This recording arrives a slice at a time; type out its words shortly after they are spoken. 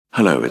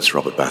Hello, it's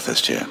Robert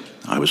Bathurst here.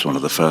 I was one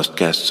of the first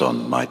guests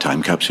on My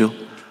Time Capsule,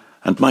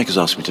 and Mike has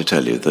asked me to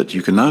tell you that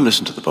you can now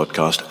listen to the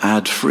podcast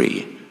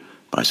ad-free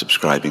by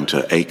subscribing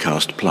to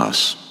Acast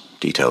Plus.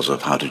 Details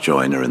of how to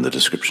join are in the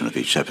description of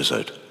each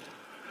episode.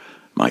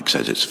 Mike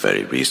says it's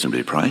very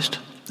reasonably priced.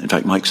 In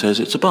fact, Mike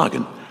says it's a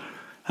bargain.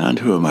 And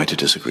who am I to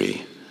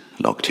disagree?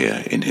 Locked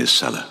here in his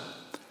cellar.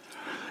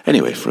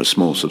 Anyway, for a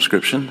small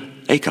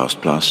subscription, Acast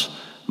Plus,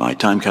 My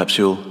Time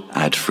Capsule,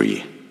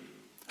 ad-free.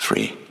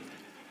 Free.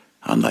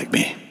 Unlike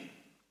me.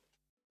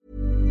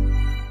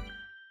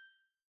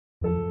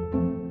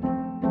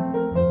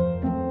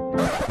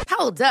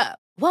 Hold up.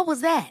 What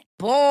was that?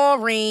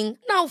 Boring.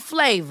 No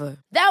flavor.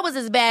 That was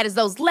as bad as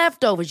those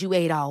leftovers you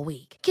ate all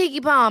week.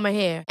 Keke Palmer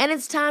here. And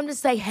it's time to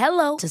say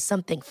hello to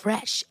something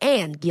fresh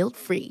and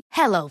guilt-free.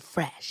 Hello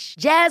Fresh.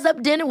 Jazz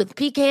up dinner with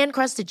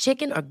pecan-crusted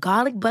chicken or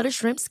garlic butter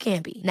shrimp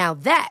scampi. Now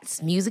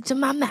that's music to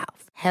my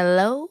mouth.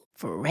 Hello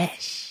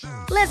Fresh.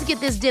 Let's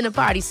get this dinner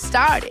party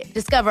started.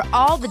 Discover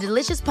all the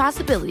delicious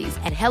possibilities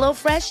at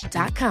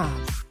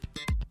HelloFresh.com.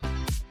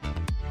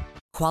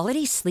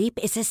 Quality sleep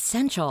is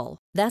essential.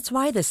 That's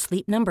why the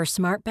Sleep Number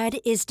Smart Bed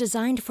is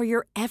designed for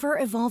your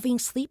ever-evolving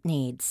sleep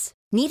needs.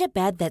 Need a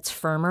bed that's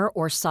firmer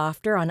or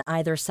softer on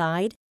either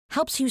side?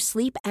 Helps you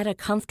sleep at a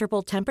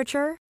comfortable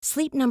temperature?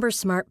 Sleep Number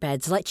Smart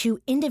Beds let you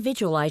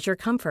individualize your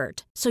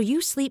comfort, so you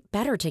sleep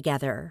better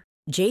together.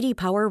 J.D.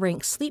 Power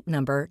ranks Sleep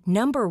Number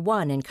number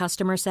 1 in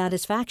customer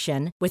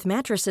satisfaction with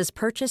mattresses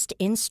purchased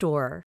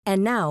in-store.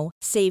 And now,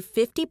 save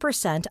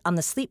 50% on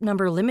the Sleep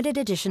Number Limited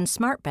Edition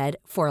Smart Bed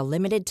for a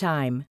limited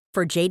time.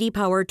 For J.D.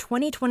 Power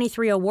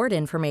 2023 award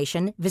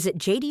information, visit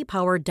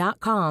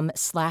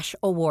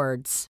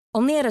jdpower.com/awards.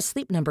 Only at a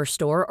Sleep Number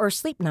store or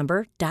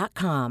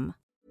sleepnumber.com.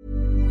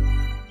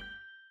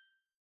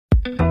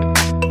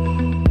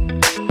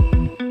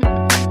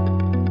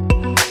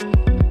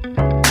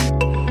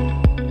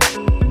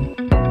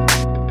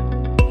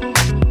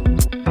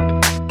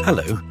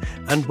 Hello,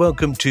 and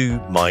welcome to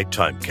My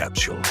Time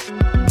Capsule.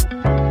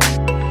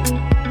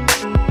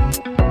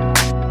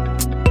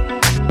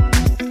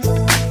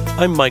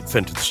 I'm Mike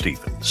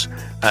Fenton-Stevens,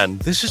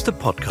 and this is the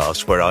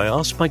podcast where I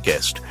ask my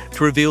guest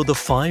to reveal the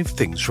 5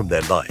 things from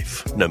their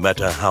life, no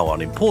matter how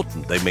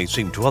unimportant they may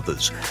seem to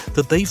others,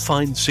 that they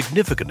find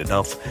significant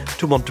enough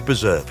to want to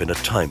preserve in a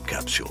time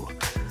capsule.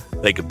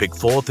 They can pick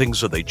 4 things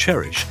that they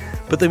cherish,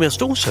 but they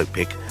must also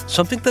pick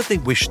something that they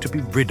wish to be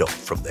rid of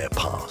from their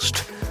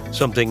past.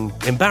 Something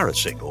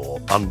embarrassing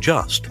or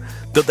unjust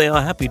that they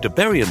are happy to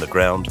bury in the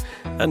ground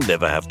and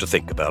never have to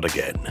think about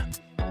again.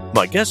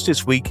 My guest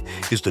this week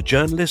is the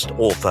journalist,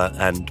 author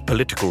and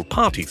political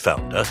party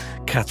founder,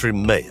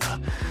 Catherine Mayer.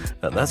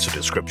 And that's a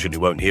description you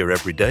won't hear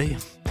every day.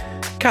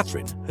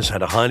 Catherine has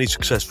had a highly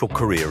successful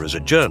career as a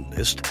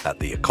journalist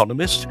at The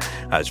Economist,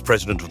 as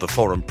president of the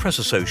Foreign Press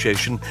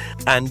Association,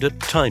 and at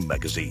Time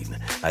magazine,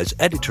 as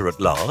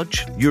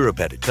editor-at-large, Europe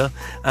editor,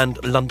 and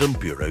London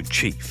bureau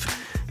chief.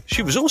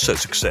 She was also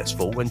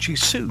successful when she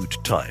sued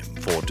Time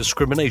for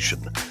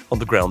discrimination on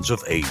the grounds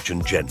of age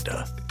and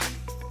gender.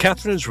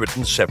 Catherine has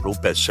written several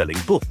best-selling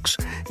books,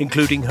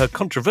 including her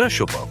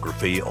controversial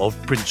biography of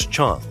Prince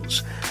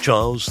Charles,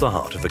 Charles the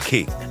Heart of a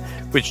King,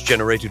 which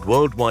generated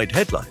worldwide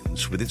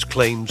headlines with its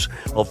claims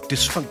of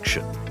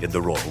dysfunction in the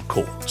royal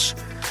courts.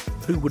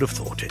 Who would have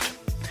thought it?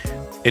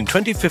 In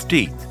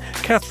 2015,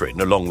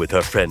 Catherine, along with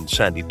her friend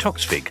Sandi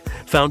Toksvig,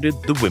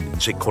 founded the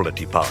Women's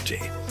Equality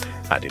Party,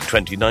 and in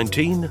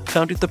 2019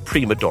 founded the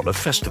Prima Donna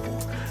Festival,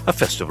 a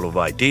festival of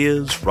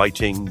ideas,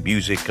 writing,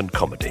 music and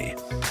comedy.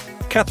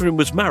 Catherine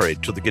was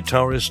married to the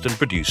guitarist and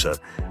producer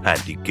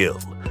Andy Gill,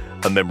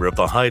 a member of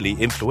the highly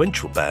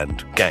influential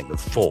band Gang of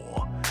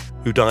Four,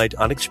 who died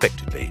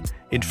unexpectedly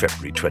in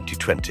February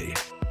 2020.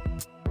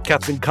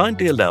 Catherine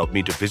kindly allowed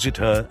me to visit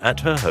her at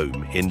her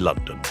home in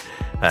London,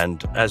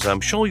 and as I'm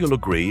sure you'll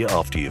agree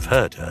after you've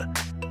heard her,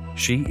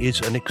 she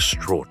is an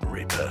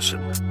extraordinary person.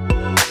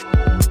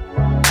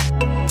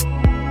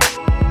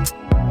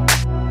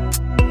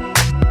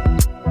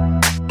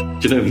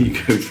 Do you know, you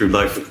go through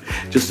life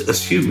just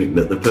assuming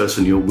that the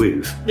person you're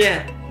with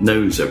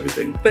knows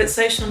everything. But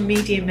social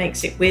media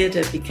makes it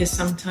weirder because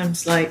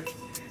sometimes, like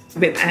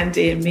with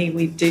Andy and me,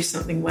 we'd do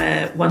something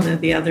where one or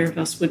the other of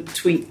us would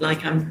tweet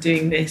like, I'm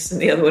doing this,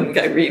 and the other one would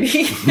go,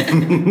 really?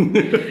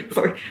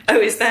 Or, oh,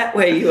 is that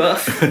where you are?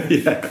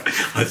 Yeah,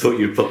 I thought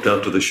you popped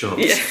out to the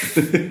shops. Yeah.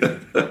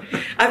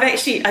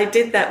 I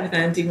did that with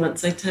Andy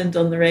once. I turned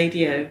on the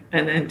radio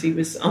and Andy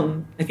was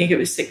on, I think it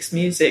was Six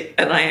Music,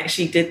 and I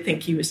actually did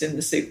think he was in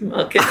the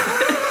supermarket.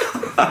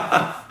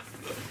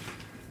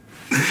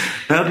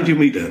 How did you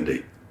meet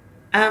Andy?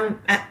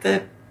 At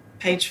the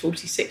Page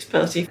 46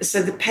 party.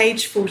 So the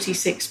Page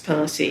 46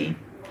 party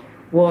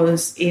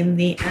was in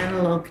the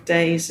analogue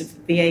days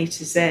of the A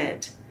to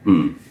Z.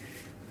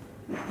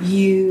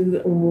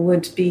 You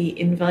would be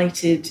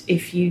invited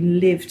if you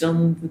lived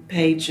on the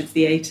page of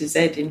the A to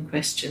Z in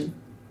question.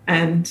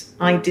 And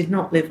I did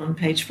not live on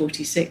Page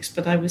 46,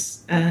 but I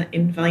was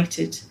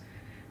invited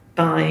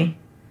by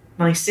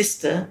my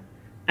sister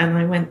And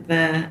I went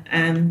there,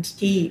 and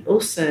he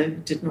also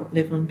did not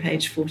live on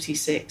page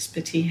 46,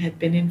 but he had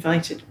been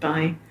invited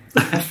by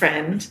a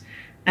friend.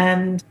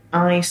 And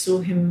I saw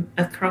him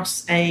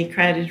across a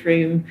crowded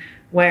room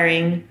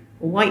wearing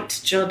white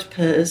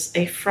jodhpurs,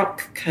 a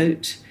frock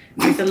coat,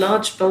 with a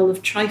large bowl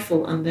of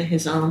trifle under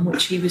his arm,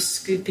 which he was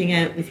scooping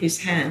out with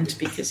his hand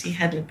because he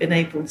hadn't been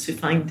able to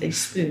find a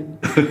spoon.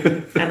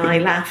 And I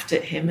laughed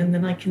at him, and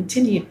then I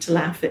continued to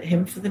laugh at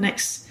him for the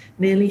next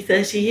nearly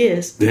 30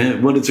 years.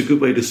 Yeah, well, it's a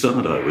good way to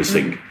start, I always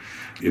think,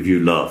 if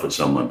you laugh at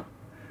someone.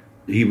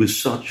 He was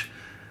such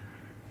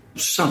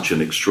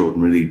an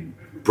extraordinarily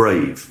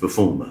brave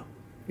performer.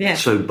 Yeah.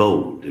 So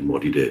bold in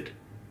what he did.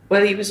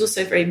 Well, he was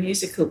also very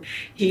musical.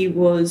 He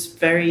was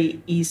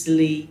very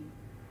easily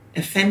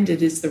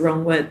offended is the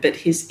wrong word, but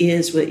his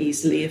ears were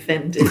easily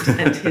offended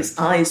and his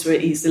eyes were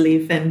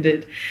easily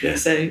offended. Yeah.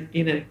 So,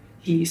 he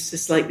used to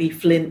slightly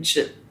flinch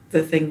at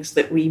the things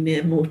that we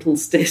mere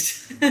mortals did.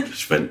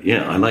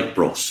 I like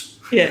Bros.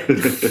 Yeah.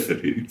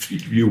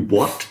 You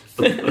what?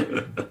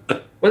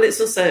 Well, it's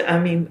also,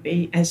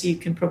 as you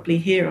can probably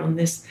hear on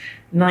this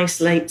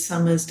nice late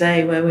summer's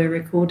day where we're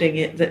recording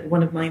it, that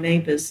one of my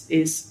neighbours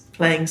is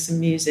playing some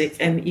music,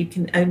 and you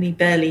can only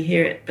barely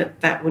hear it, but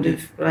that would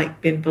have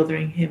been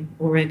bothering him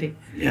already.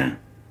 Yeah.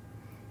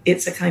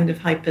 It's a kind of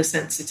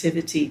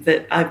hypersensitivity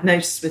that I've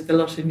noticed with a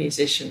lot of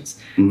musicians.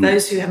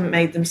 Those who haven't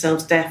made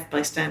themselves deaf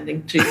by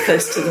standing too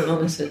close to the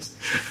monitors.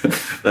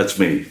 That's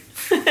me.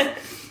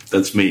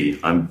 That's me.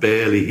 I'm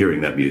barely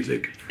hearing that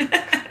music.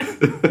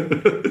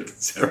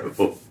 It's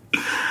terrible.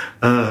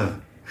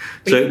 So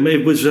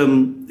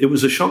it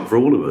was a shock for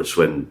all of us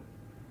when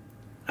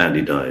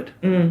Andy died.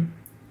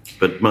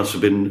 But it must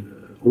have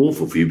been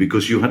awful for you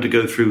because you had to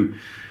go through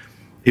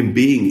him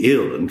being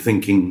ill and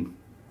thinking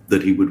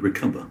that he would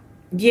recover.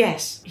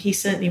 Yes, he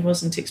certainly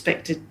wasn't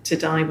expected to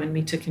die when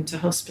we took him to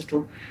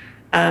hospital.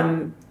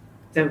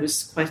 There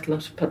was quite a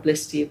lot of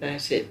publicity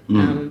about it.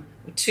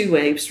 Two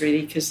waves,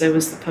 really, because there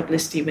was the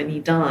publicity when he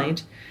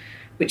died,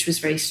 which was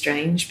very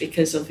strange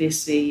because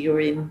obviously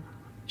you're in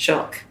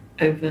shock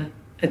over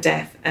a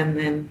death and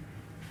then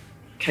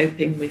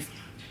coping with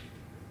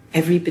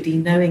everybody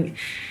knowing.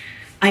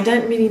 I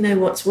don't really know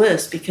what's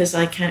worse because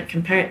I can't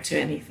compare it to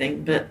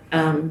anything, but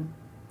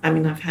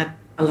I've had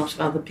a lot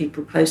of other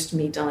people close to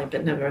me die,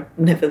 but never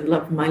the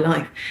love of my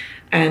life.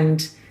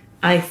 And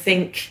I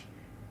think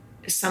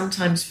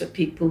sometimes for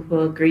people who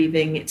are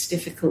grieving, it's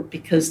difficult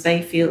because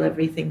they feel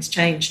everything's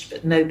changed,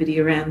 but nobody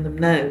around them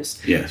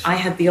knows. Yes. I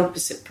had the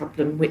opposite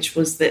problem, which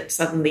was that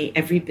suddenly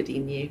everybody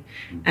knew,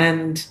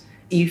 and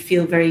you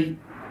feel very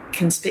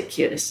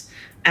conspicuous.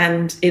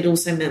 And it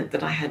also meant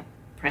that I had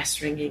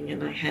press ringing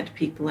and I had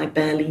people I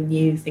barely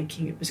knew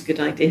thinking it was a good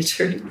idea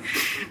to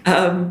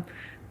ring.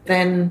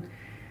 Then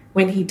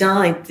when he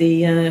died,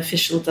 the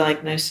official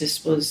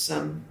diagnosis was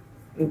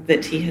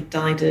that he had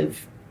died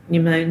of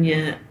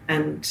pneumonia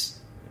and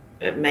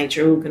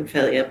major organ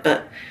failure.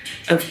 But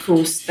of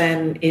course,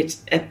 then it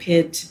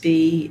appeared to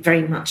be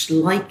very much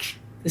like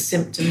the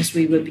symptoms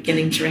we were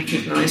beginning to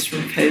recognise from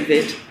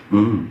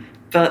COVID.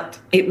 But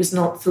it was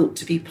not thought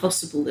to be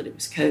possible that it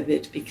was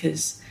COVID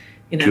because,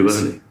 too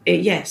early.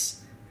 Yes.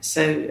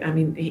 So,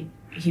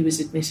 he was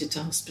admitted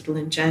to hospital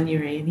in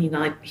January and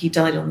he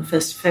died on the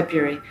 1st of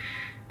February.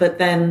 But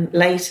then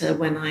later,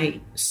 when I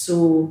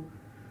saw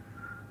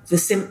the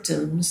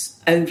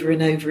symptoms over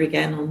and over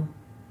again on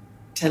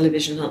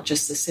television, not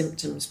just the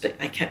symptoms, but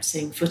I kept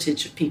seeing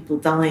footage of people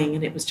dying,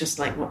 and it was just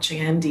like watching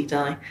Andy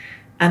die.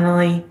 And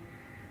I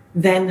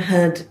then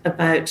heard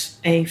about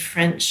a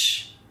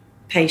French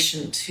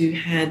patient who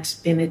had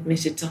been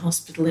admitted to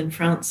hospital in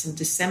France in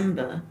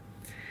December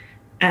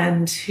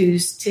and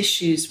whose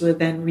tissues were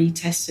then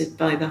retested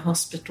by the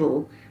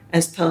hospital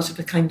as part of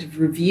a kind of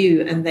review,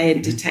 and they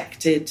had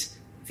detected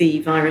the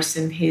virus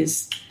in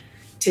his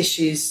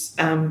tissues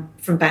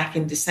from back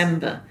in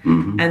December.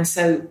 And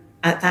so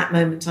at that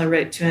moment I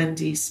wrote to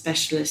Andy's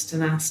specialist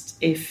and asked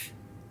if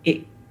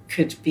it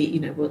could be,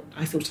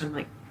 I thought I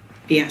might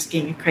be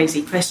asking a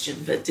crazy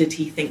question, but did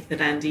he think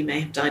that Andy may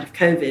have died of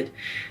COVID?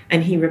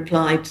 And he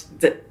replied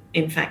that,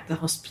 in fact, the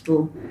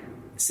hospital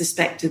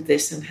suspected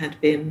this and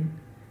had been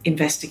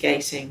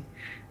investigating,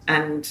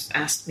 and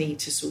asked me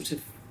to sort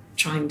of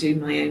try and do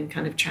my own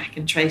kind of track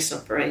and trace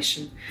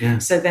operation. Yeah.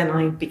 So then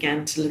I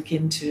began to look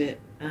into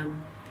it.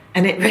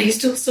 And it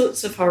raised all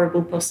sorts of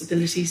horrible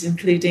possibilities,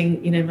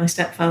 including, my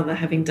stepfather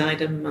having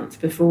died a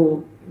month before,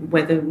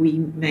 whether we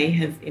may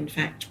have, in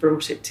fact,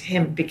 brought it to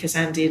him because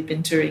Andy had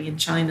been touring in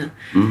China.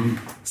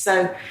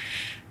 So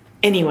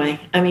anyway,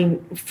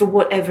 for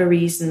whatever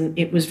reason,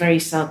 it was very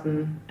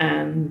sudden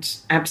and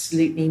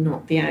absolutely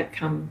not the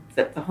outcome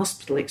that the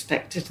hospital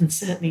expected, and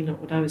certainly not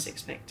what I was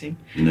expecting.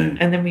 No.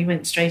 And then we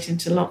went straight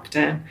into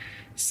lockdown.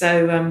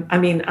 So,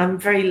 I'm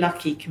very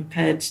lucky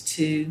compared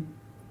to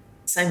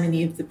so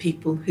many of the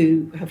people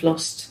who have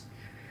lost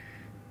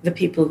the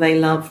people they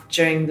love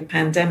during the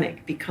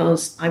pandemic,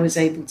 because I was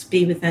able to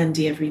be with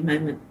Andy every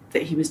moment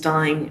that he was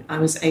dying. I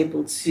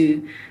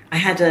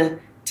had a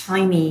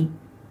tiny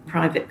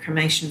private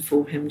cremation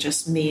for him,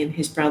 just me and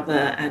his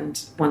brother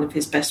and one of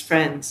his best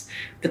friends.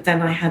 But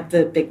then I had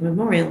the big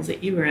memorial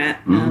that you were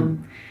at.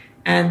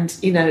 And,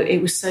 you know, it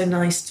was so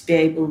nice to be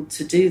able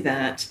to do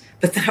that.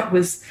 But that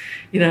was,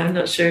 you know, I'm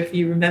not sure if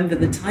you remember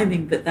the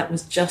timing, but that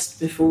was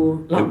just before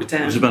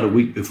lockdown. It was about a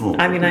week before.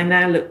 I mean, I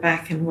now look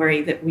back and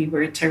worry that we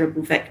were a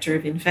terrible vector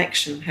of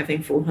infection,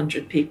 having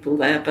 400 people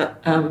there.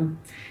 But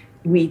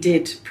we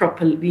did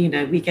properly, you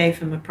know, we gave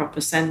them a proper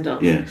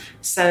send-off. Yes.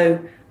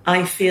 So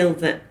I feel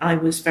that I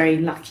was very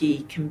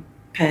lucky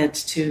compared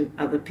to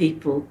other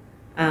people.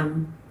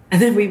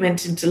 And then we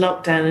went into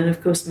lockdown, and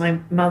of course my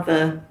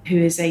mother, who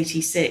is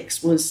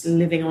 86, was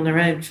living on her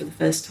own for the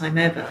first time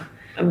ever.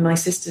 And my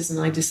sisters and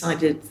I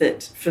decided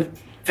that for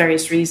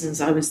various reasons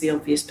I was the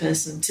obvious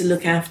person to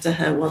look after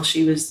her while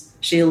she was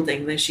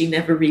shielding, though she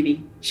never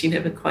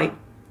quite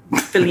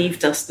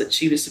believed us that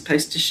she was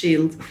supposed to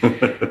shield.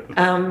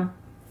 And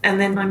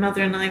then my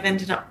mother and I have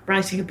ended up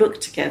writing a book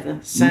together.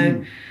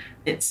 So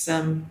it's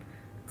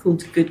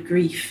called Good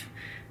Grief.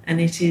 And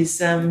it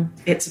is,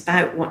 it's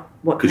about what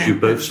because you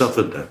both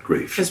suffered that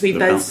grief. Because we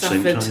both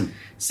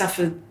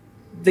suffered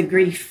the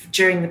grief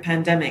during the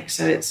pandemic.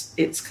 So it's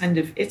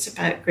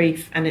about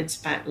grief, and it's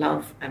about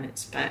love, and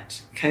it's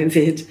about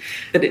COVID.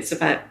 But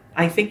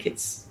I think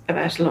it's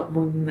about a lot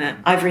more than that.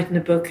 I've written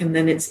a book, and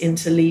then it's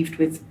interleaved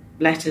with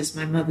letters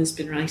my mother's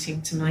been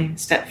writing to my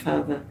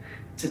stepfather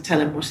to tell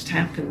him what had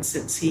happened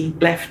since he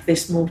left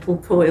this mortal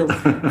coil.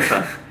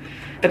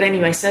 But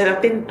anyway, so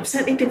I've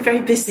certainly been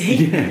very busy.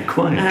 Yeah,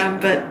 quite.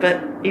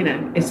 But you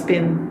know,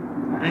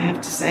 I have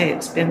to say,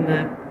 it's been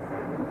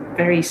a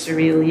very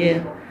surreal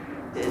year.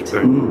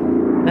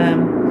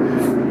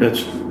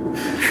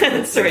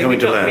 Sorry, we've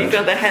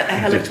got a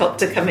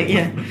helicopter coming.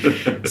 Yeah,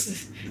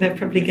 they're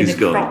probably going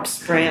to crop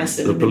spray us.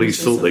 The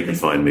police thought they could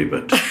find me,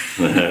 but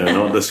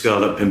not the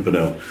Scarlet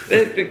Pimpernel.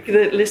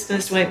 The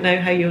listeners won't know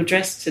how you're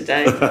dressed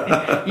today.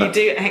 You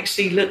do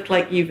actually look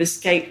like you've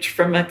escaped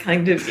from a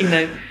kind of, you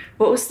know.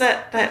 What was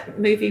that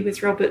movie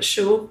with Robert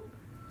Shaw?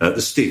 The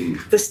Sting.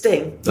 The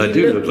Sting.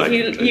 You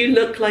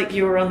look like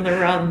you're on the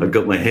run. I've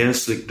got my hair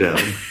slicked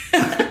down,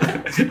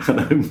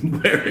 and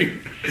I'm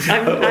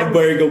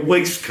wearing a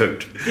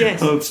waistcoat.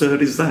 Yes. How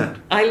absurd is that?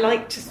 I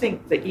like to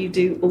think that you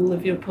do all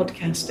of your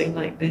podcasting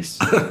like this.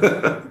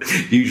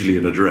 Usually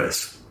in a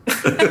dress.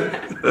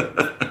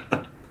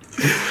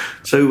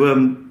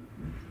 So,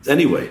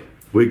 anyway,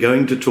 we're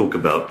going to talk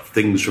about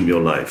things from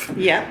your life.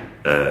 Yeah.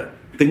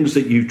 Things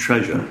that you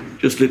treasure,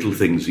 just little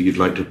things that you'd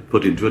like to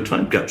put into a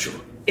time capsule.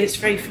 It's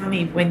very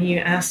funny when you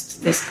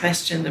asked this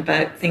question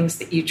about things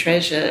that you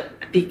treasure,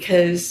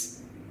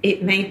 because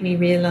it made me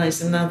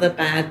realise another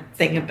bad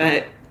thing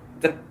about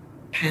the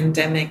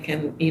pandemic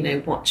and, you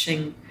know,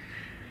 watching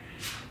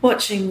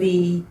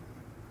the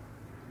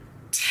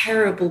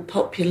terrible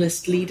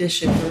populist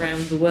leadership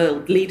around the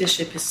world.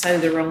 Leadership is so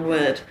the wrong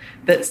word,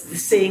 but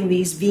seeing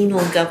these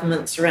venal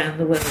governments around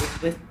the world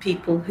with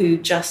people who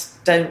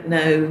just don't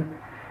know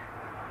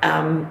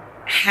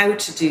how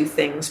to do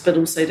things, but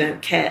also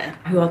don't care,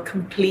 who are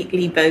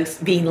completely both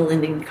venal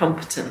and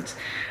incompetent.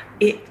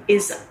 It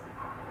is,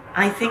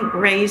 I think,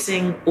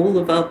 raising all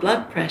of our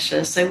blood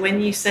pressure. So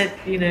when you said,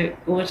 you know,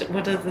 what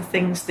are the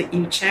things that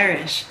you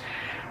cherish?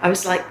 I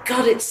was like,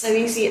 God, it's so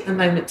easy at the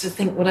moment to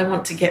think what I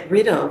want to get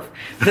rid of.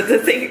 But the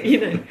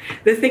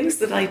things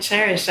that I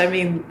cherish, I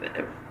mean,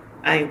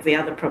 the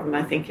other problem,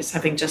 I think, is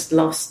having just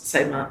lost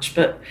so much.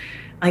 But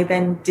I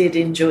then did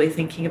enjoy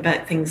thinking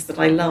about things that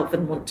I love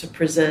and want to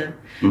preserve.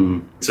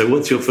 So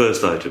what's your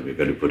first item you're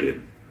going to put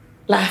in?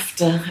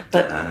 Laughter,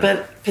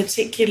 but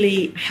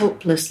particularly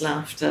helpless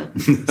laughter.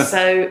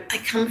 So I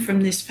come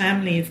from this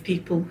family of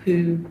people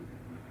who,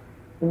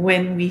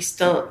 when we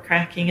start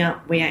cracking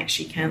up, we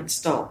actually can't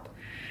stop.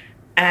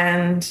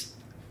 And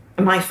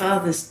my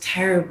father's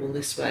terrible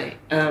this way.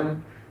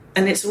 And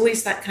it's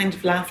always that kind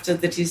of laughter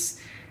that is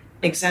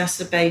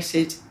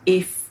exacerbated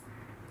if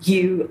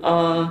you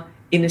are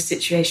in a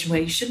situation where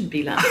you shouldn't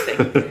be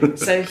laughing.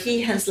 So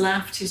he has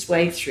laughed his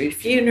way through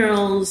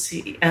funerals,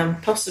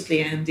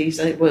 possibly Andy's.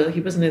 Well, he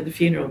wasn't at the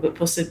funeral, but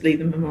possibly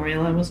the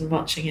memorial. I wasn't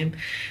watching him.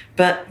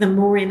 But the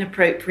more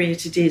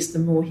inappropriate it is, the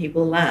more he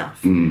will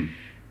laugh.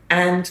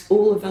 And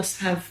all of us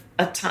have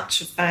a touch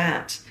of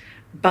that.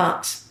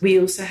 But we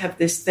also have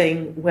this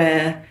thing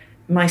where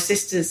my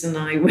sisters and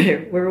I,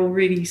 we're all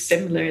really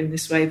similar in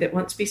this way, that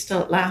once we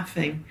start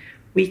laughing,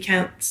 we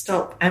can't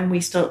stop and we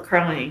start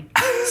crying.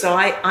 So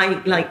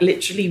I like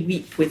literally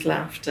weep with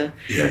laughter.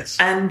 Yes.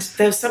 And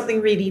there was something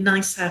really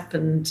nice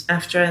happened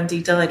after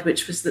Andy died,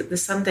 which was that the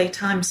Sunday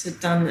Times had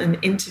done an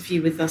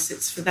interview with us.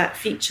 It's for that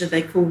feature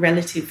they call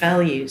Relative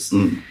Values.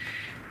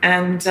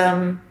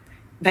 And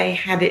they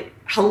had it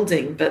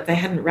holding, but they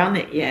hadn't run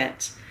it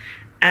yet.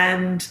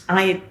 And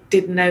I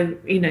didn't know,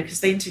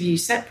 because they interview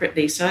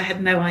separately, so I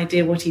had no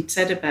idea what he'd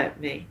said about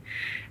me.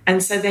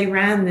 And so they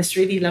ran this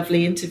really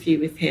lovely interview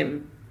with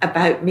him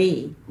about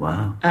me.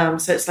 Wow.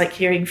 So it's like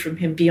hearing from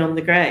him beyond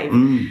the grave.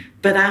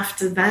 But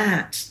after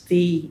that,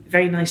 the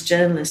very nice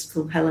journalist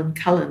called Helen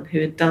Cullen, who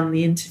had done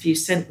the interview,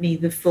 sent me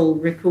the full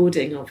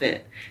recording of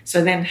it. So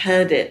I then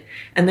heard it.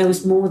 And there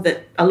was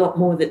a lot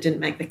more that didn't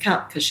make the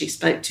cut because she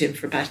spoke to him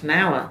for about an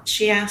hour.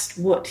 She asked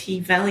what he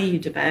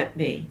valued about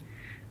me.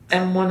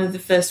 And one of the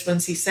first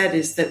ones he said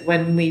is that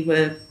when we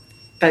were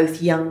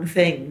both young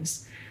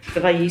things,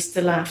 that I used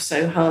to laugh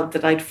so hard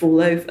that I'd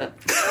fall over.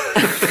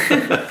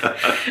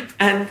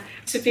 And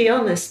to be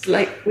honest,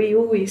 like, we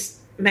always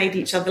made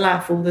each other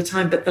laugh all the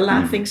time, but the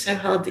laughing so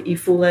hard that you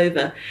fall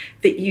over,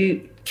 that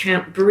you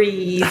can't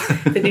breathe,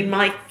 that in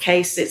my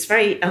case, it's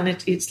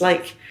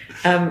like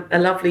a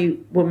lovely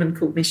woman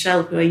called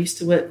Michelle, who I used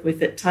to work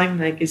with at Time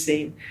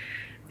magazine.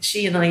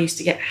 She and I used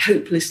to get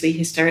hopelessly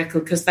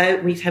hysterical because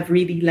we'd have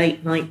really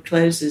late night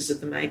closes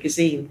of the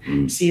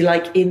magazine. So you're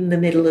like in the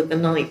middle of the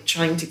night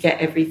trying to get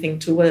everything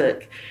to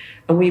work.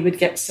 And we would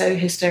get so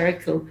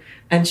hysterical.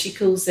 And she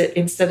calls it,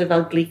 instead of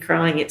ugly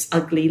crying, it's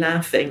ugly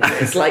laughing.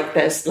 It's like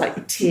there's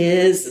like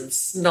tears and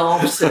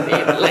snot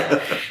and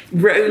like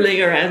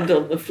rolling around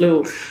on the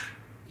floor.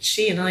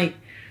 She and I,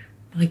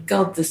 my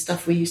God, the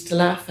stuff we used to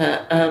laugh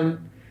at.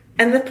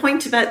 And the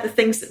point about the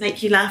things that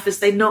make you laugh is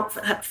they're not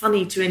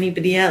funny to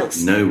anybody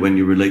else. No, when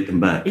you relate them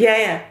back.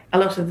 Yeah. A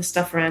lot of the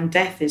stuff around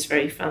death is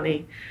very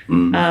funny.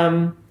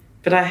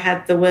 But I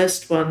had the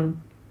worst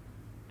one.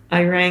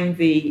 I rang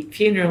the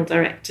funeral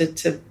director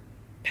to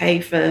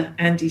pay for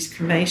Andy's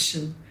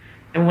cremation.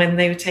 And when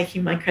they were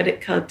taking my credit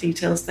card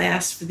details, they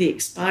asked for the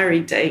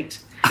expiry date.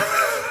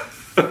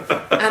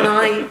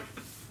 And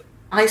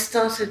I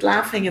started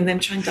laughing and then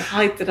trying to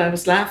hide that I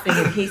was laughing,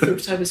 and he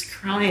thought I was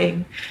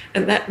crying,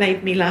 and that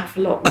made me laugh a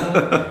lot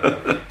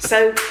more.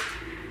 So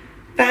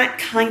that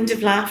kind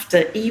of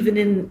laughter, even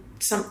in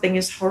something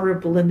as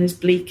horrible and as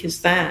bleak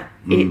as that,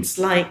 it's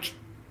like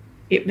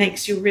it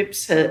makes your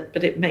ribs hurt,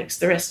 but it makes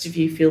the rest of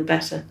you feel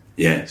better.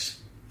 Yes,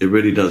 it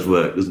really does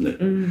work, doesn't it?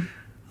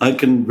 I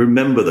can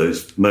remember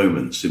those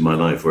moments in my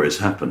life where it's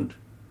happened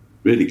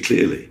really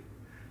clearly.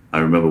 I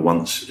remember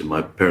once in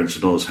my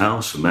parents-in-law's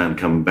house, a man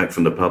coming back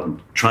from the pub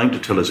and trying to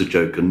tell us a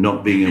joke and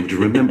not being able to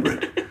remember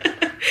it.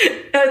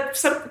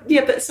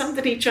 But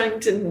somebody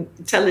trying to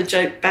tell a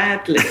joke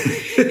badly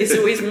is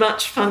always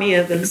much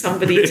funnier than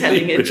somebody Really,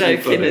 telling a really joke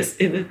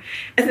funny.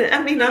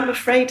 I mean, I'm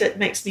afraid it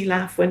makes me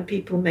laugh when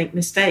people make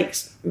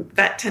mistakes.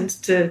 That tends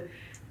to...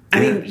 I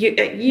mean,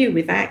 you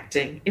with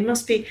acting, it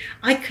must be...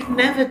 I could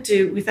never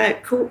do it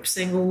without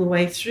corpsing all the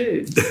way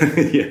through.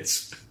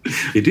 Yes.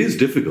 It is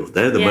difficult.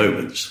 They're the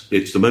moments.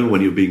 It's the moment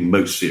when you're being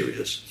most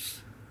serious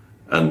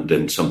and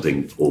then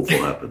something awful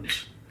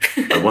happens.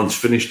 I once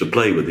finished a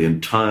play with the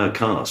entire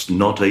cast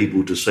not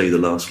able to say the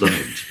last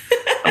lines.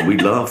 And we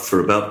laughed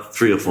for about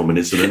 3 or 4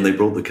 minutes and then they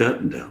brought the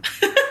curtain down.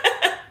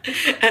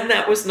 And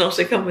that was not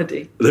a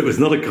comedy. That was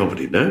not a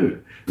comedy, no.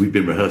 We'd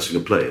been rehearsing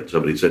a play and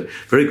somebody said,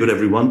 "Very good,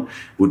 everyone.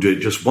 We'll do it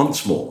just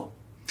once more."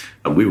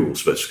 And we were all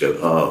supposed to go,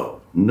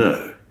 "Oh,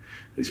 no."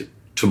 He said,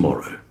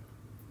 "Tomorrow."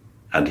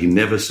 And he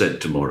never said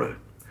tomorrow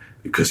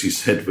because he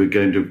said, "We're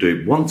going to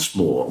do it once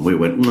more." And we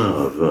went,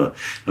 "No."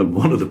 And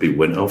one of the people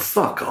went, "Oh,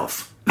 fuck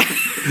off."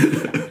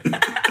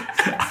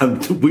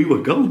 And we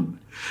were gone.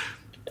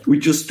 We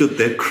just stood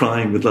there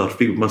crying with laughter.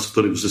 People must have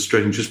thought it was the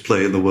strangest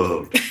play in the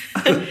world.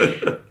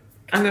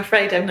 I'm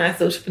afraid I've now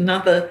thought of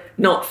another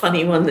not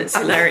funny one that's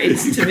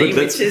hilarious to me,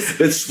 which is...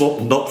 Let's swap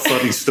not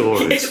funny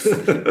stories.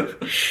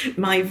 Yes.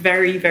 My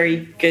very,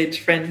 very good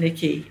friend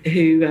Nikki,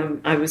 who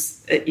I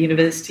was at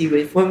university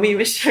with, when we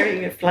were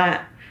sharing a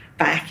flat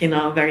back in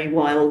our very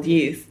wild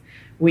youth,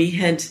 we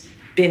had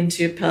been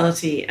to a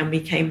party and we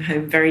came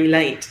home very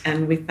late,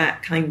 and with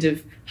that kind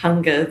of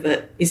hunger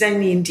that is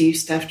only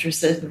induced after a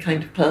certain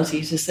kind of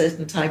party at a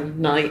certain time of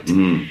night.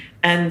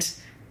 And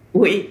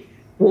we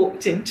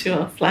walked into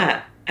our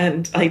flat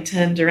and I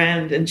turned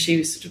around and she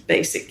was sort of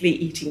basically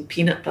eating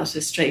peanut butter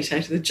straight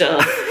out of the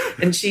jar.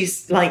 And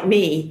she's like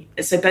me,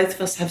 so both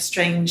of us have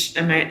strange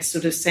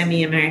sort of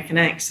semi-American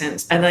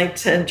accents. And I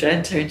turned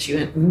around to her and she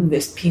went,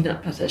 "This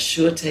peanut butter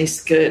sure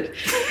tastes good."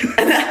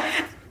 And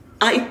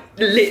I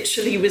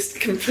literally was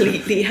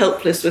completely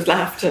helpless with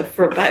laughter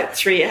for about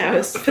 3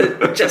 hours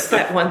for just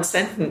that one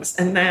sentence.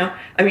 And now,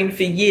 I mean,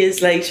 for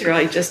years later,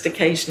 I just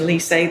occasionally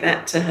say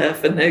that to her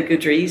for no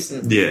good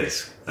reason.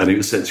 Yes, and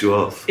it sets you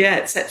off. Yeah,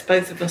 it sets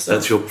both of us off.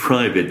 That's your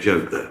private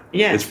joke, though.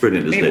 Yeah. It's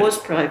brilliant, isn't it? It was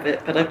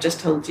private, but I've just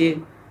told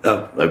you.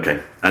 Oh,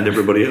 okay. And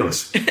everybody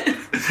else.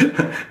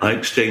 I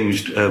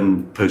exchanged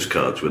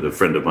postcards with a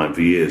friend of mine for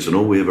years, and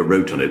all we ever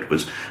wrote on it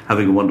was,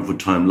 "Having a wonderful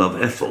time,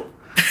 love Ethel,"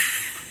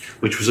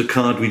 which was a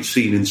card we'd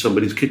seen in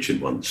somebody's kitchen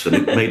once, and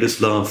it made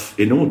us laugh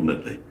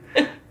inordinately.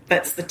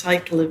 That's the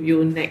title of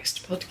your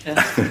next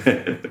podcast.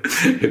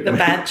 The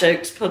Bad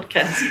Jokes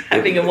Podcast.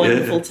 Having a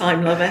wonderful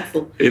time, love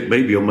Ethel. It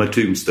may be on my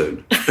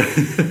tombstone.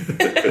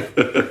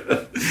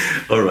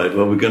 All right,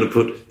 well, we're going to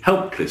put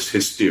helpless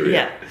hysteria.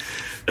 Yeah.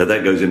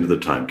 That goes into the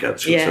time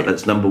capsule, so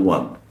that's number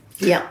 1.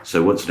 Yeah.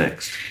 So what's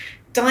next?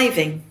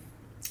 Diving.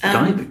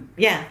 Diving?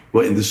 Yeah.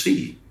 What, in the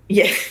sea?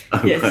 Yeah.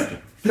 Oh, yes.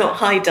 right. not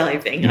high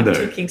diving. I'm No.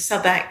 talking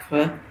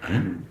sub-aqua.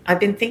 I've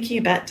been thinking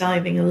about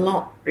diving a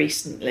lot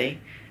recently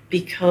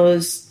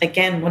because,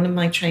 again, one of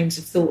my trains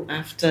of thought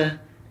after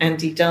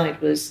Andy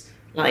died was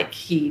like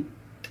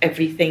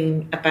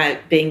everything about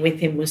being with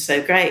him was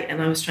so great.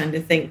 And I was trying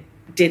to think,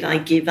 did I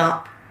give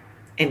up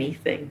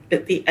anything?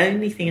 But the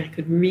only thing I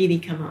could really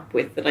come up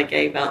with that I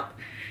gave up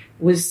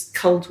was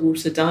cold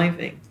water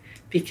diving.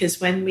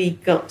 Because when we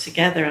got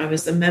together, I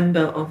was a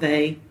member of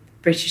a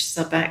British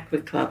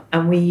Sub-Aqua Club,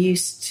 and we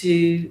used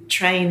to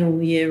train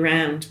all year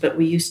round, but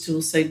we used to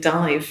also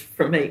dive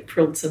from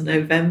April to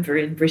November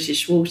in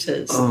British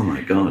waters. Oh,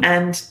 my God.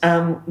 And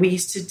we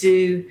used to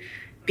do...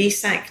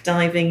 BSAC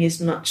diving is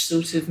much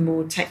sort of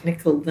more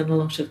technical than a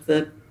lot of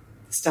the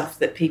stuff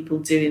that people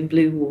do in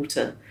blue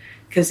water,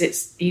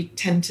 because you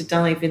tend to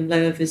dive in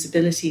lower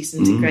visibilities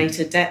and to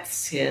greater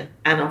depths here,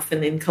 and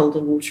often in colder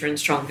water and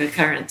stronger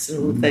currents and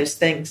all of those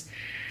things.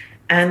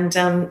 And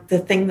the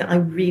thing that I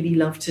really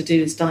love to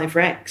do is dive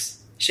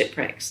wrecks,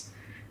 shipwrecks,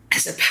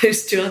 as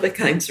opposed to other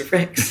kinds of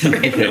wrecks.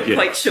 I'm not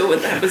quite sure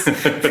what that was.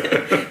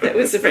 That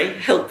was a very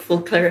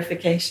helpful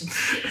clarification.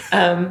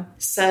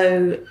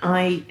 So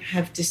I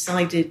have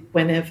decided,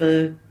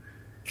 whenever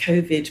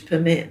COVID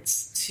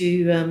permits,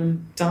 to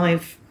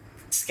dive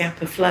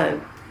Scapa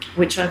Flow,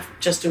 which I've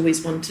just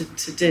always wanted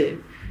to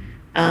do.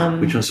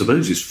 Which I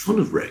suppose is full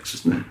of wrecks,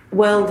 isn't it?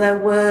 Well, there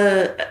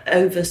were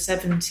over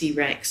 70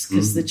 wrecks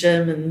because the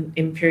German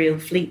Imperial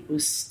fleet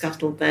was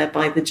scuttled there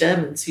by the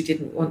Germans, who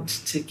didn't want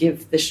to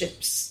give the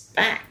ships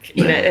back.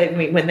 You know, I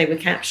mean, when they were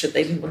captured,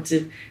 they didn't want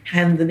to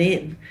hand them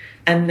in.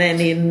 And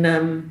then in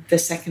the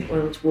Second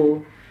World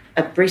War,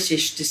 a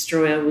British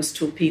destroyer was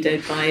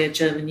torpedoed by a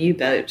German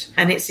U-boat,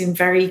 and it's in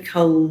very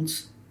cold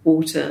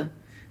water,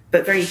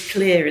 but very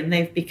clear, and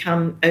they've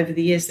become, over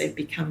the years, they've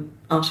become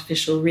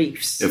artificial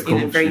reefs, Of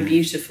course, very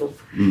beautiful.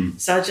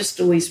 So I just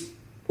always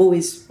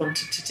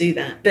wanted to do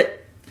that.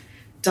 But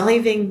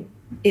diving,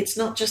 it's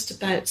not just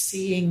about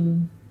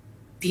seeing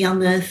the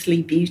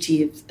unearthly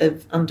beauty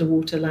of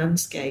underwater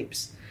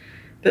landscapes,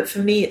 but for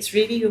me, it's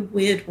really a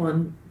weird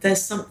one.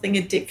 There's something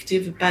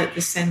addictive about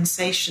the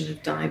sensation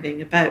of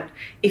diving, about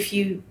if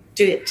you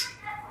do it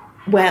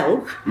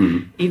well,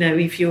 you know,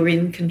 if you're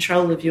in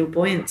control of your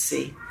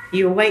buoyancy,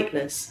 you're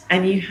weightless,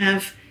 and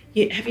have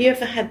you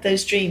ever had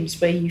those dreams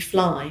where you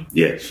fly?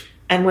 Yes.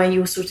 And where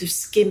you're sort of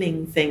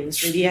skimming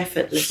things really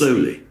effortlessly?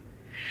 Slowly.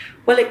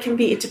 Well,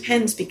 it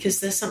depends,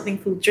 because there's something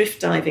called drift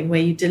diving where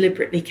you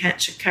deliberately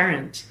catch a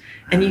current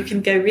and you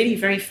can go really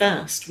very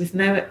fast with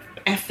no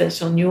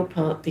effort on your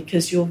part,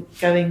 because you're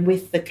going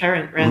with the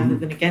current rather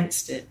than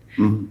against it.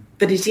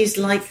 But it is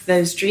like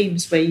those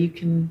dreams where you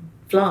can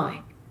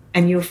fly,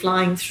 and you're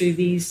flying through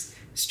these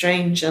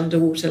strange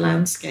underwater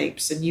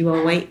landscapes, and you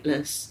are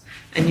weightless,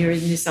 and you're in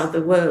this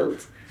other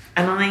world.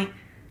 And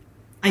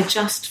I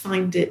just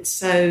find it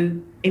so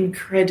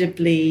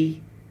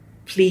incredibly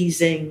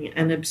pleasing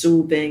and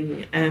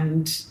absorbing,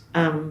 and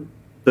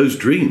those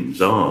dreams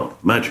are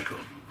magical.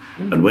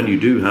 And when you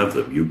do have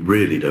them, you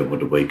really don't want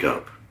to wake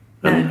up.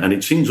 And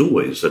it seems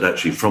always that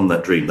actually from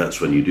that dream,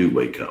 that's when you do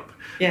wake up.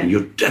 Yeah. And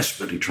you're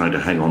desperately trying to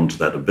hang on to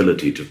that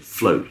ability to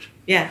float.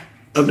 Yeah.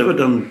 I've never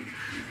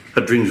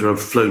had dreams where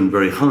I've flown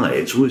very high.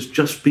 It's always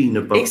just been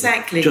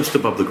just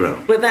above the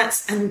ground. Well,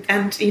 that's,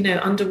 and you know,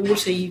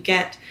 underwater you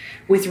get,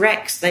 with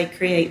wrecks, they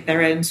create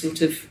their own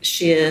sort of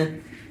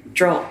sheer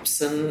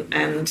drops and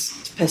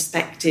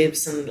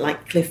perspectives and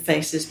like cliff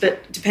faces.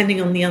 But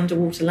depending on the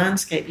underwater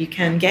landscape, you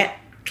can get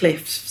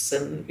cliffs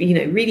and, you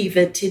know, really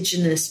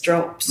vertiginous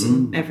drops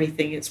and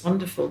everything. It's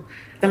wonderful.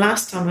 The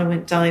last time I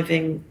went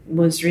diving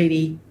was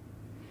really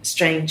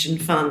strange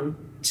and fun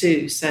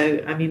too.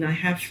 So, I mean,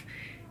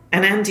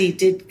 and Andy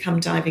did come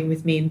diving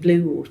with me in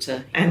blue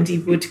water. Andy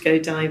would go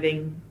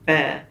diving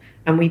there,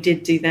 and we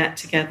did do that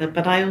together.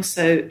 But I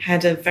also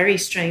had a very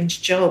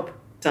strange job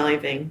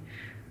diving.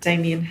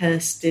 Damien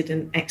Hirst did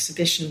an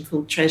exhibition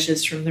called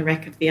Treasures from the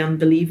Wreck of the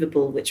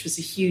Unbelievable, which was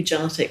a huge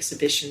art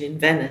exhibition in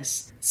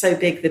Venice, so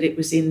big that it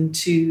was in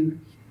 2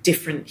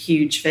 different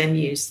huge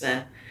venues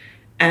there.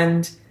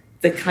 And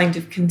the kind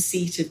of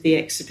conceit of the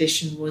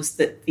exhibition was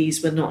that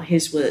these were not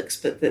his works,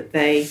 but that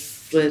they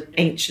were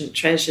ancient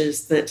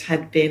treasures that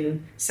had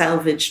been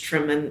salvaged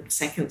from a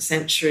 2nd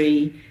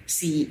century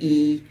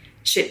CE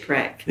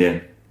shipwreck.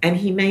 Yeah. And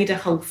he made a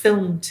whole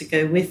film to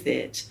go with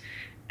it.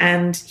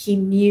 And he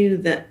knew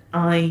that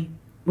I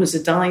was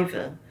a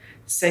diver,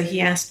 so he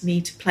asked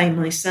me to play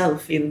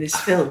myself in this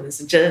film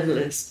as a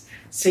journalist.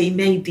 So he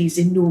made these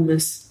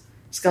enormous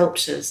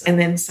sculptures and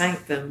then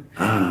sank them.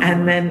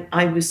 And then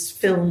I was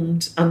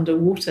filmed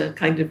underwater,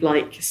 kind of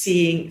like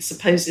seeing,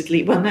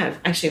 supposedly, well, no,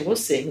 actually I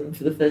was seeing them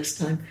for the first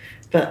time.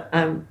 But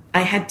I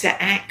had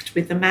to act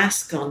with the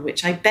mask on,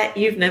 which I bet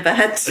you've never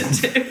had to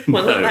do.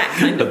 Well, No, that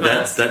kind of but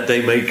mask. that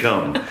day may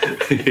come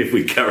if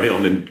we carry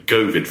on in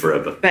COVID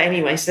forever. But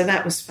anyway, so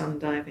that was fun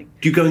diving.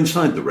 Do you go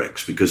inside the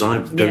wrecks? Because I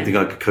don't think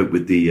I could cope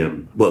with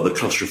the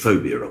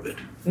claustrophobia of it.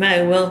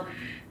 No, well,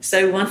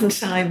 so one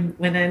time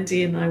when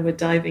Andy and I were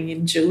diving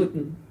in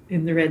Jordan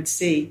in the Red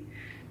Sea,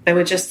 There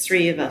were just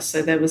 3 of us,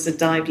 so there was a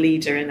dive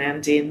leader and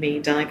Andy and me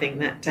diving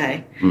that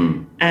day.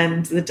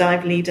 And the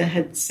dive leader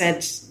had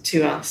said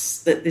to us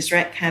that this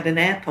wreck had an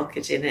air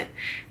pocket in it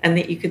and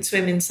that you could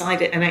swim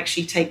inside it and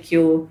actually take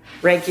your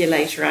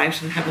regulator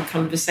out and have a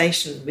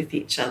conversation with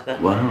each other.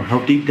 Wow,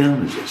 how deep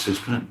down is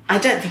this? I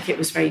don't think it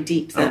was very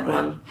deep, that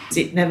one.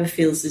 It never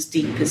feels as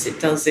deep as it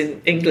does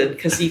in England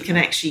because you can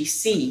actually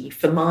see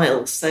for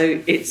miles.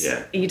 So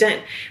you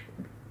don't...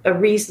 A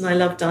reason I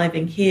love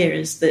diving here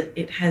is that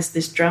it has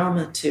this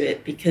drama to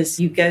it because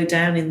you go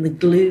down in the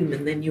gloom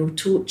and then your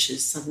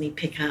torches suddenly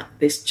pick up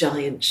this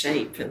giant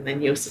shape and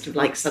then you're sort of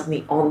like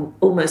suddenly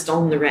almost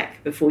on the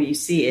wreck before you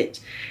see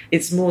it.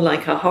 It's more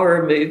like a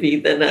horror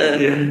movie than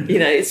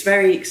it's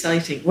very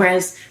exciting.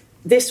 Whereas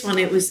this one,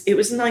 it was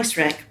a nice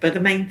wreck, but the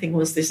main thing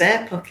was this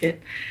air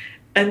pocket.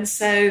 And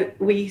so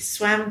we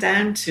swam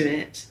down to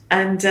it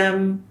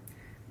and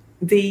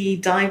the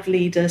dive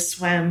leader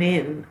swam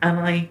in and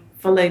I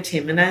followed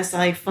him, and as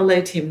I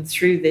followed him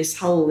through this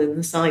hole in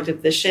the side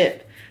of the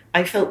ship,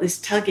 I felt this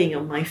tugging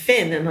on my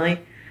fin, and I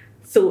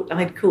thought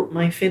I'd caught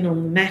my fin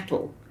on the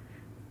metal.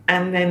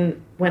 And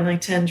then when I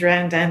turned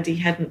around, Andy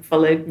hadn't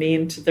followed me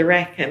into the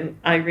wreck, and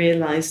I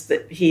realised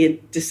that he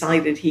had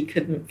decided he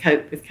couldn't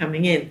cope with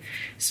coming in.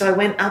 So I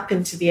went up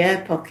into the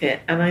air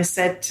pocket, and I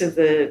said to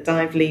the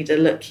dive leader,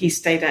 look, he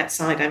stayed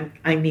outside,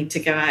 I need to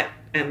go out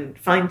and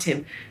find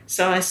him.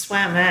 So I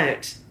swam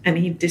out and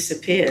he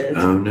disappeared.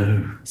 Oh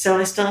no. So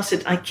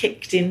I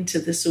kicked into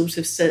the sort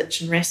of search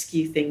and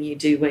rescue thing you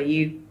do where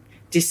you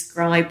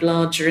describe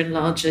larger and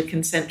larger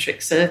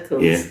concentric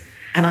circles. Yeah.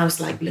 And I was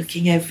like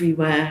looking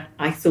everywhere,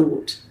 I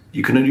thought.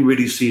 You can only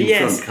really see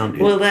in front, can't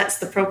you? Well, that's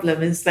the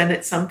problem, is then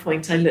at some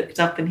point I looked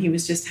up and he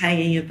was just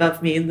hanging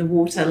above me in the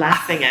water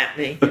laughing at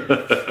me.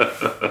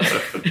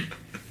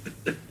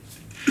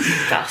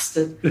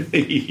 Bastard.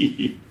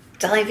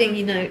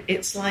 Diving,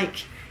 it's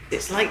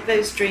like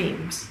those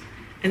dreams.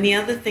 And the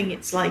other thing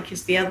it's like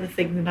is the other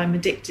thing that I'm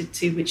addicted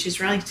to, which is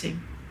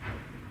writing.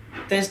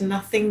 There's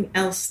nothing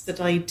else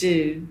that I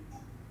do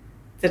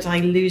that I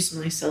lose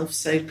myself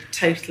so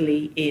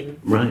totally in.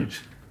 Right.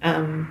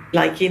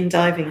 Like in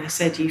diving, I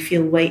said, you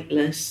feel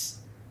weightless,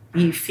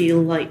 you feel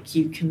like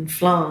you can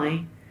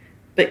fly,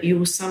 but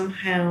you're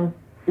somehow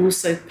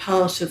also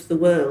part of the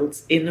world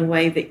in a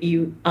way that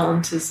you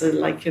aren't as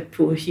like a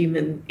poor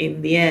human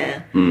in the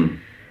air.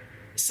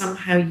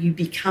 Somehow you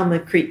become a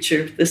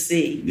creature of the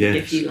sea,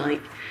 if you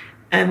like.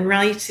 And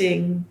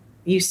writing,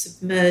 you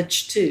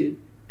submerge too.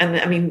 And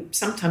I mean,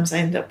 sometimes I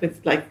end up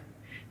with like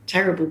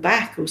terrible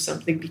back or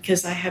something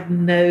because I have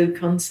no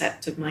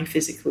concept of my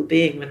physical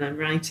being when I'm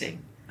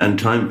writing. And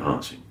time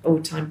passing. Or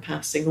time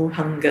passing, or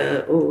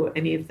hunger, or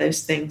any of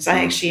those things.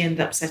 I actually end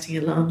up setting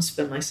alarms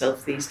for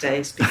myself these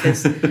days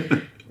because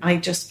I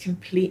just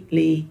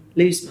completely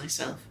lose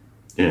myself.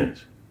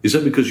 Yes. Is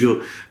that because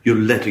you're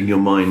letting your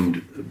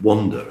mind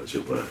wander, as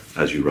it were,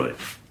 as you write?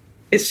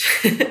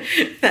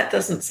 That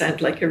doesn't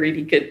sound like a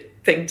really good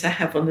thing to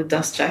have on the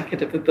dust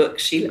jacket of a book.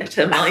 She let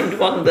her mind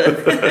wander.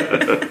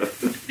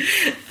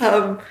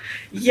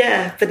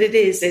 But it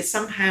is. It's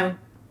somehow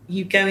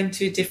you go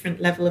into a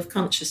different level of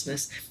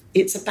consciousness.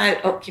 It's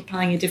about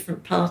occupying a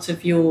different part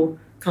of your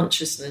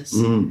consciousness.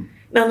 None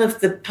of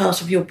the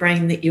part of your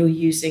brain that you're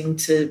using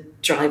to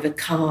drive a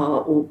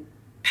car or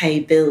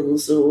pay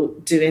bills or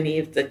do any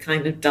of the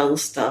kind of dull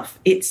stuff.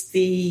 It's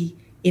the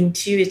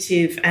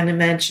intuitive and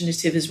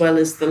imaginative as well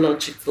as the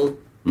logical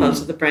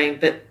part of the brain,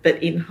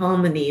 but in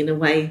harmony in a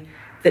way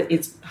that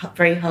it's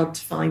very hard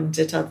to find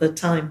at other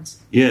times.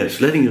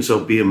 Yes, letting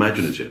yourself be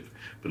imaginative,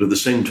 but at the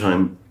same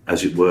time,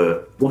 as it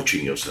were,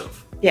 watching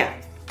yourself. Yeah.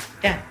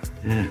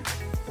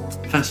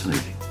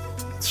 Fascinating.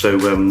 So,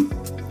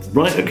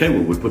 right, okay,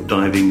 well, we'll put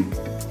diving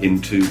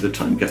into the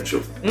time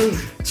capsule.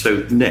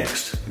 So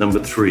next,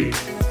 number 3.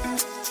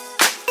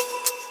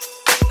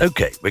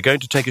 OK, we're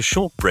going to take a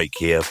short break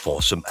here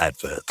for some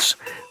adverts.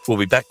 We'll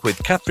be back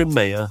with Catherine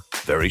Mayer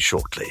very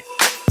shortly.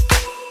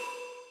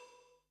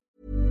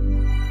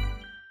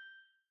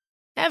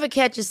 Ever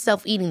catch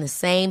yourself eating the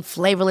same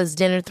flavorless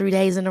dinner 3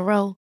 days in a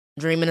row?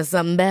 Dreaming of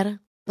something better?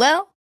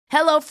 Well,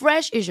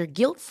 HelloFresh is your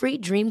guilt-free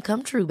dream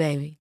come true,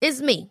 baby.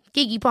 It's me,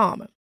 Keke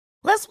Palmer.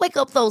 Let's wake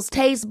up those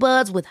taste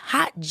buds with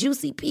hot,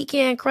 juicy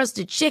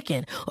pecan-crusted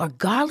chicken or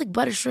garlic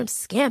butter shrimp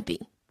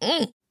scampi.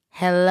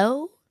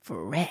 Hello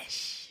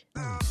Fresh.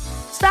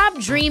 Stop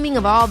dreaming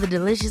of all the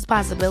delicious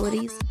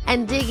possibilities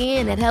and dig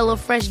in at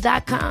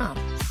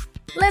HelloFresh.com.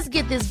 Let's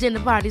get this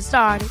dinner party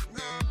started.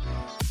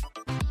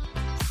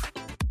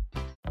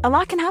 A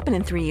lot can happen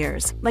in 3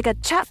 years, like a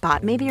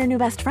chatbot may be your new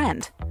best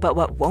friend. But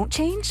what won't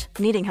change?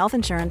 Needing health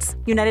insurance.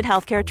 United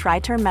Healthcare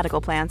Tri-Term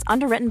Medical Plans,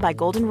 underwritten by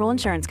Golden Rule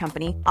Insurance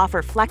Company,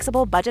 offer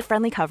flexible,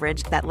 budget-friendly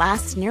coverage that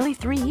lasts nearly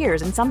 3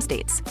 years in some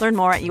states. Learn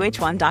more at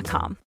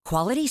uh1.com.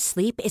 Quality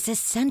sleep is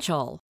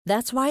essential.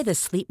 That's why the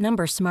Sleep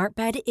Number Smart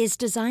Bed is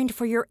designed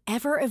for your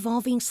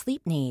ever-evolving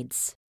sleep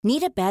needs.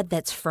 Need a bed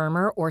that's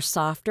firmer or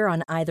softer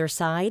on either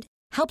side?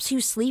 Helps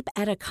you sleep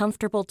at a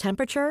comfortable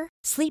temperature?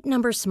 Sleep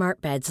Number Smart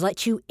Beds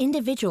let you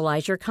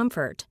individualize your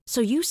comfort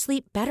so you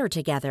sleep better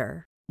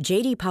together.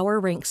 JD Power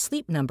ranks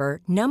Sleep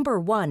Number number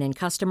 1 in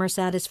customer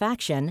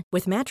satisfaction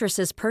with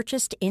mattresses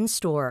purchased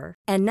in-store.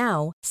 And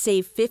now,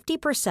 save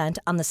 50%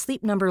 on the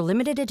Sleep Number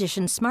Limited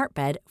Edition Smart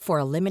Bed for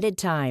a limited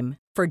time.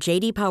 For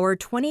JD Power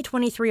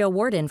 2023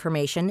 award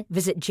information,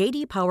 visit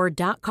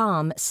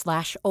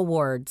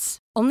jdpower.com/awards.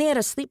 Only at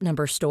a Sleep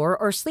Number store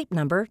or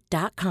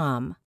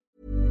sleepnumber.com.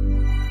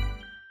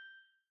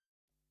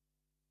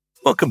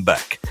 Welcome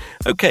back.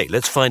 Okay,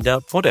 let's find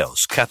out what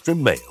else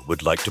Catherine Mayer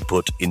would like to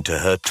put into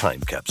her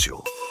time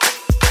capsule.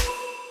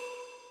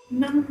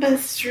 Number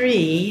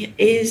 3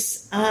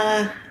 is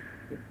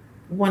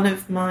one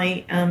of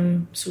my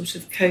sort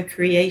of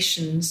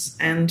co-creations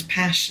and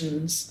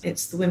passions.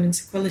 It's the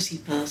Women's Equality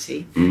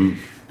Party.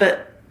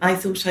 But I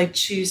thought I'd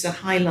choose a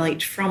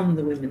highlight from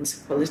the Women's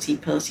Equality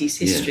Party's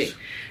history. Yes.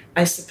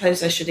 I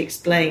suppose I should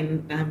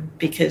explain,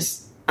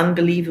 because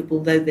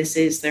unbelievable though this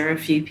is, there are a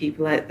few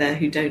people out there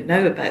who don't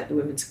know about the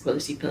Women's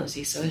Equality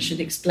Party, so I should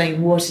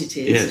explain what it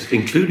is. Yes,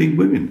 including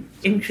women.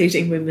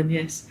 Including women,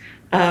 yes.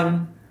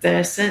 There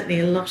are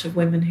certainly a lot of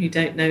women who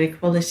don't know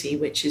equality,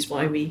 which is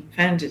why we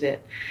founded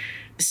it.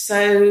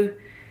 So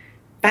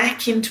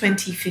back in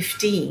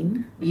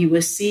 2015, you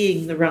were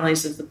seeing the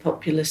rise of the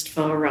populist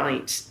far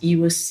right. You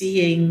were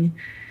seeing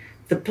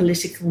the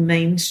political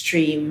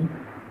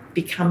mainstream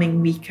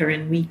becoming weaker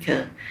and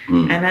weaker.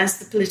 And as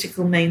the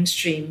political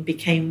mainstream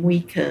became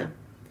weaker,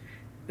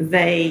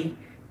 they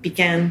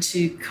began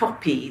to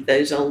copy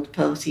those old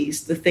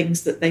parties, the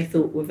things that they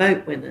thought were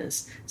vote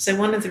winners. So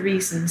one of the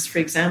reasons, for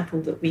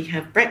example, that we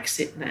have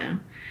Brexit now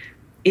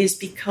is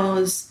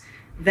because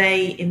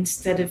they,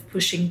 instead of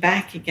pushing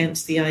back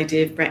against the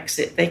idea of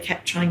Brexit, they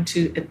kept trying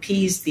to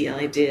appease the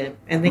idea,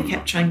 and they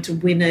kept trying to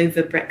win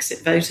over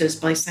Brexit voters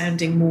by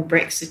sounding more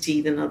Brexity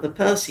than other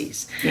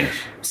parties. Yes.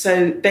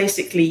 So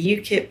basically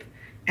UKIP,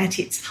 at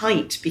its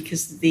height,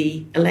 because of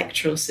the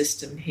electoral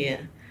system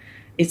here,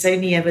 it's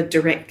only ever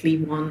directly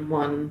won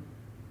one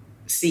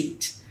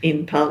seat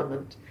in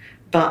Parliament,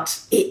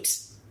 but it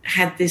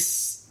had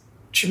this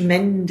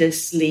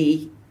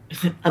tremendously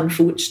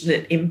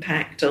unfortunate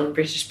impact on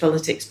British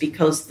politics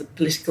because the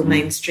political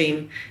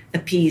mainstream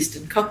appeased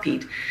and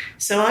copied.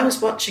 So I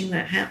was watching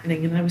that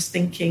happening and I was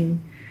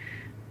thinking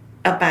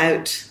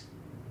about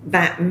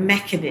that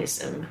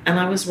mechanism, and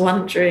I was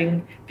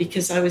wondering,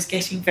 because I was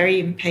getting very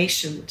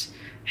impatient,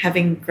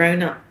 having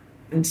grown up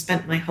and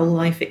spent my whole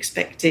life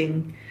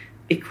expecting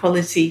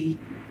equality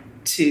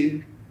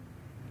to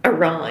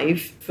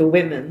arrive for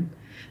women.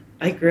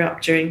 I grew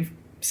up during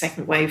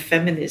second wave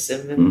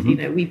feminism, and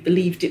we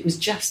believed it was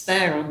just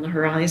there on the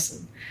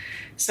horizon.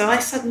 So I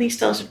suddenly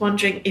started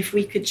wondering if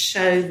we could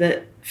show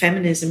that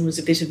feminism was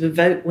a bit of a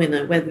vote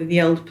winner, whether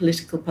the old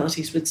political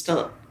parties would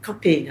start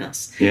copying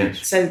us.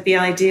 Yes. So the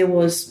idea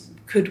was,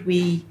 could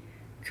we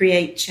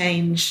create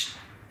change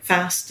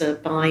faster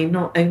by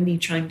not only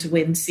trying to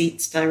win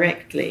seats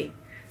directly,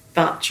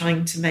 but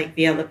trying to make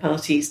the other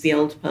parties, the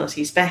old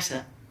parties,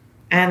 better?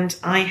 And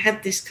I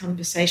had this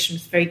conversation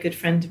with a very good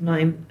friend of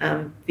mine,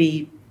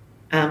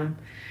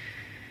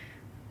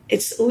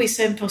 it's always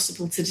so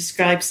impossible to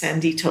describe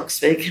Sandy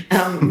Toksvig,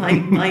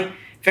 my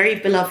very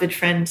beloved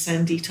friend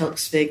Sandy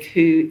Toksvig,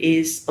 who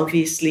is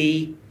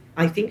obviously,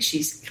 I think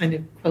she's kind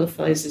of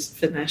qualifies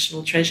for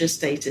national treasure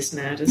status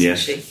now, doesn't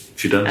she? Yes,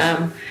 she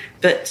does.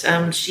 But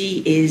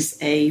she is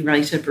a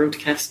writer,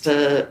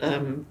 broadcaster,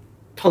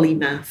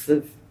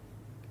 polymath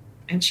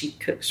and she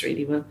cooks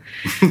really well.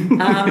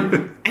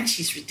 And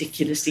she's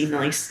ridiculously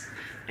nice.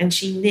 And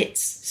she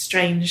knits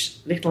strange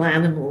little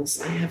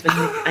animals. I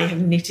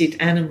have knitted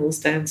animals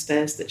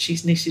downstairs that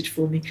she's knitted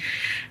for me.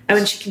 Oh,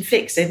 and she can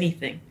fix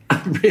anything.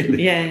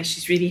 Really? Yeah,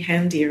 she's really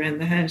handy around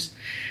the house.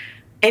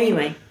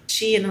 Anyway,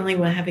 she and I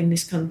were having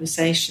this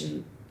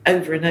conversation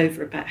over and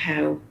over about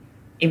how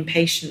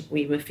impatient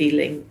we were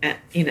feeling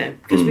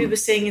because we were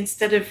seeing,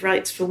 instead of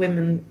rights for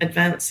women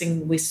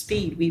advancing with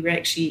speed, we were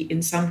actually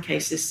in some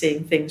cases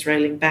seeing things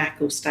rolling back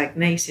or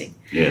stagnating.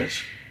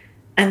 Yes.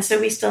 And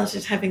so we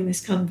started having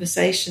this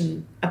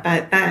conversation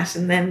about that.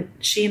 And then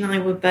she and I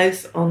were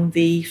both on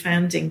the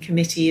founding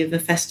committee of a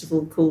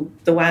festival called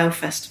the WOW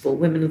Festival,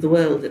 Women of the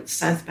World, at the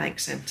South Bank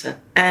Centre.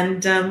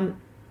 And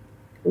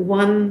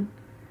one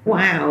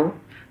WOW,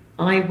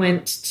 I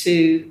went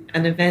to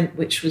an event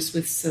which was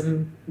with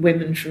some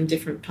women from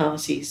different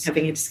parties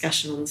having a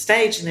discussion on the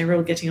stage, and they were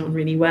all getting on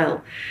really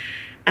well.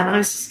 And I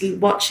was just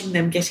watching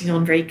them getting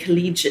on very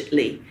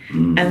collegiately.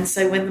 And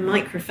so when the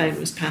microphone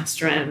was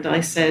passed around,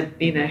 I said,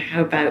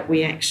 how about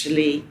we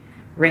actually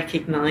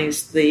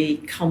recognise the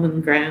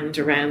common ground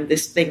around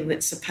this thing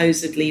that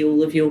supposedly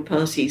all of your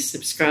parties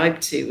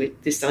subscribe to,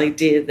 this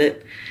idea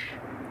that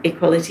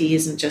equality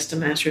isn't just a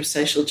matter of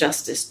social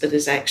justice, but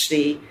is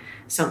actually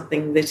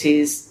something that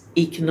is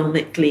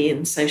economically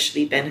and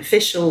socially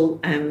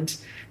beneficial and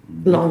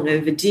long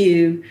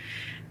overdue.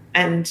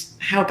 And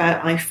how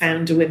about I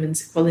found a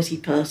Women's Equality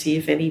Party?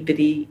 If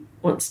anybody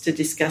wants to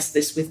discuss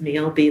this with me,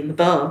 I'll be in the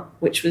bar,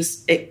 which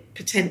was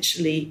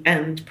potentially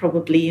and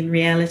probably in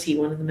reality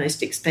one of the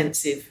most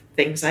expensive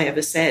things I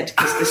ever said,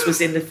 because this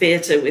was in the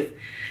theatre with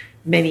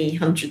many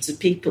hundreds of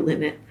people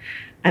in it.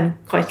 And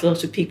quite a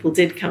lot of people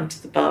did come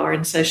to the bar,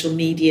 and social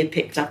media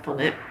picked up on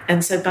it.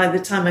 And so by the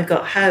time I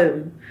got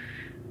home,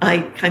 I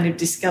kind of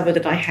discovered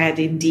that I had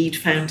indeed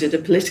founded a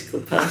political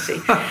party.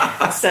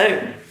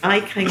 So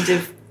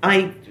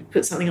I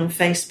put something on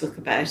Facebook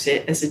about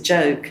it as a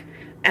joke.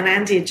 And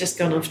Andy had just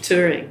gone off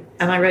touring.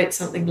 And I wrote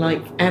something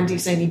like,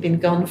 Andy's only been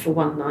gone for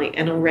one night,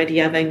 and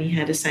already I've only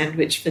had a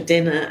sandwich for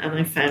dinner, and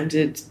I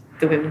founded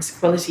the Women's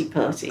Equality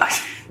Party.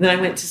 And then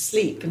I went to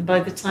sleep, and by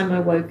the time I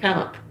woke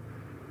up,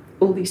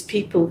 all these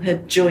people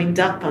had joined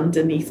up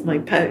underneath my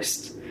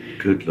post.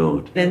 Good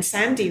Lord. Then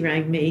Sandy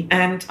rang me,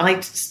 and I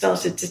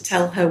started to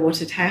tell her what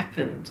had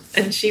happened.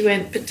 And she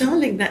went, but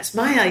darling, that's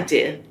my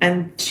idea.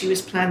 And she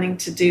was planning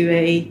to do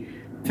a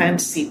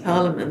fantasy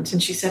parliament.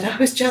 And she said, I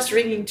was just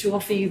ringing to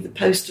offer you the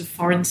post of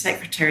Foreign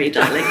Secretary,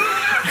 darling.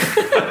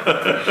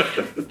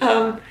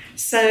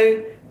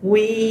 So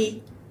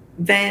we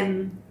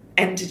then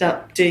ended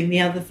up doing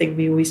the other thing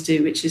we always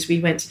do, which is we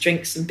went to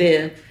drink some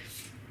beer.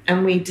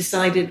 And we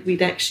decided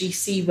we'd actually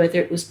see whether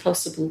it was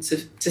possible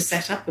to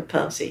set up a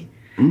party.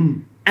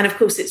 Mm. And of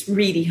course, it's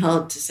really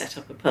hard to set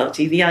up a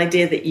party. The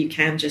idea that you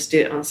can just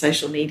do it on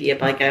social media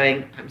by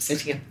going, I'm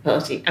setting up a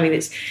party. I mean,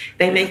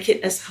 they make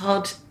it as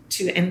hard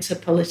to enter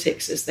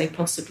politics as they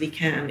possibly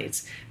can.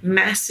 It's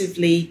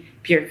massively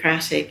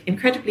bureaucratic,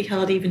 incredibly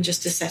hard even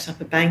just to set up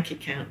a bank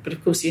account. But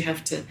of course, you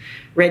have to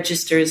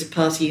register as a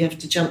party. You have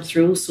to jump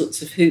through all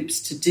sorts of hoops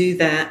to do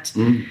that.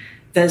 Mm.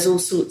 There's all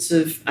sorts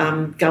of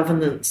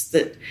governance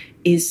that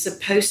is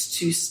supposed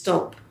to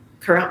stop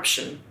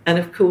corruption. And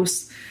of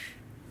course,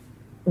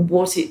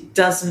 what it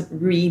doesn't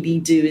really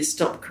do is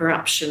stop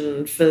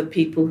corruption for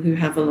people who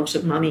have a lot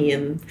of money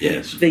and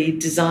the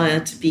desire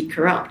to be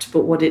corrupt.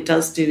 But what it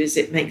does do is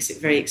it makes it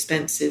very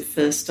expensive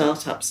for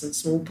startups and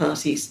small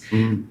parties.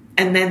 Mm.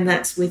 And then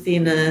that's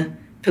within a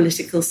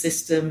political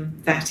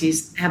system that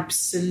is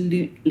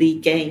absolutely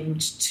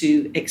gamed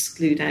to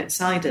exclude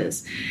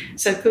outsiders.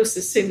 So, of course,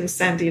 as soon as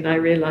Sandy and I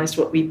realised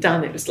what we'd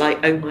done, it was like,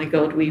 oh, my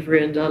God, we've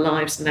ruined our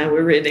lives. And now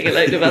we're ruining a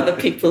load of other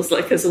people's,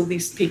 like, as all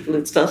these people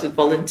had started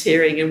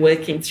volunteering and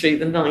working through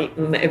the night,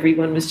 and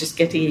everyone was just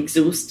getting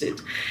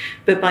exhausted.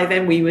 But by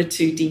then we were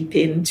too deep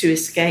in to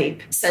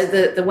escape. So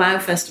the WOW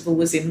Festival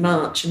was in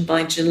March, and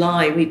by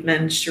July we'd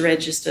managed to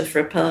register for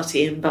a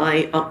party, and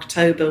by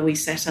October we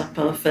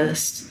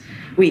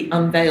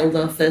unveiled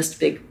our first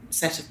big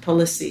set of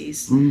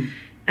policies. Mm.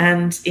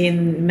 And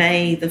in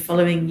May the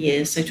following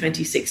year, so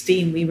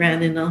 2016, we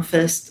ran in our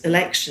first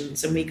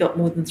elections, and we got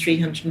more than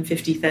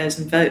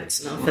 350,000 votes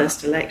in our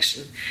first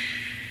election.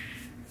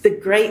 The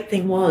great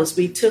thing was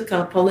we took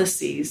our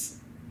policies.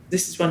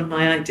 This is one of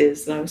my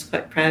ideas that I was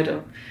quite proud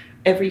of.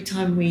 Every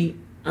time we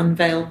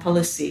unveil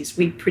policies,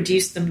 we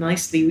produce them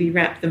nicely, we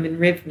wrap them in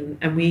ribbon,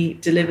 and we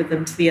deliver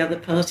them to the other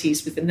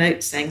parties with a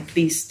note saying,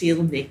 please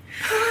steal me.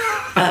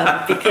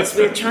 Because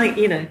we're trying,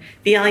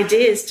 the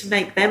idea is to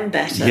make them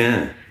better.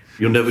 Yeah,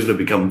 you're never going to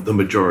become the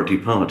majority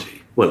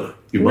party. Well,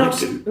 you might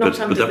do, but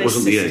that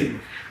wasn't the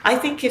aim. I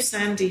think if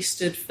Sandy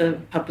stood for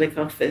public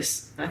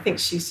office, I think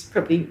she's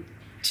probably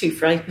too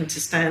frightened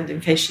to stand in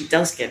case she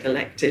does get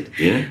elected.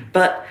 Yeah.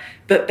 But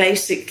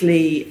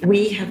basically,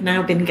 we have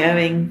now been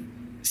going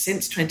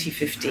since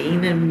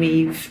 2015, and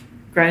we've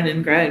grown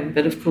and grown.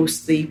 But of course,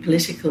 the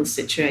political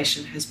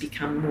situation has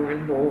become more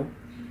and more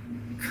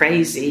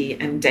crazy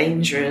and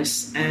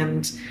dangerous,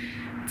 and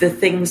the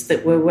things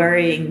that were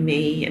worrying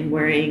me and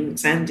worrying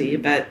Sandy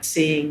about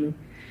seeing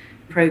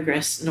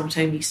progress not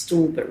only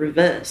stall but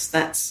reverse,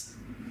 that's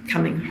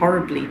coming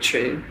horribly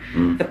true.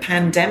 Mm. The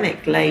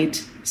pandemic laid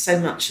so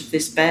much of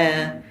this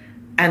bare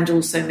and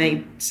also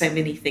made so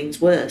many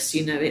things worse.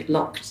 It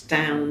locked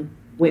down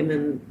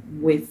women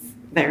with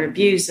their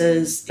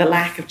abusers, the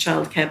lack of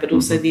childcare, but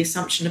also the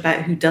assumption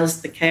about who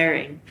does the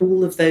caring.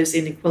 All of those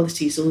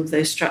inequalities, all of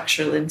those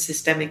structural and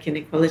systemic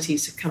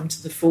inequalities have come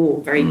to the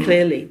fore very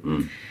clearly.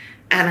 Mm.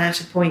 And at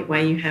a point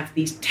where you have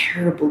these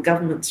terrible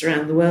governments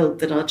around the world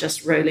that are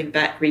just rolling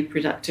back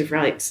reproductive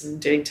rights and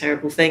doing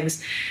terrible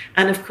things.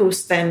 And of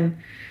course,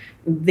 then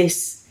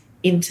this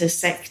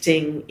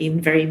intersecting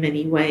in very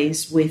many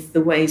ways with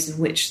the ways in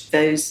which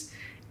those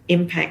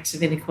impacts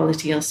of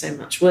inequality are so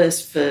much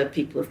worse for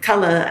people of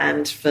colour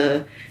and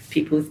for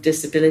people with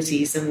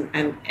disabilities,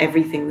 and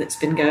everything that's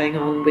been going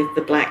on with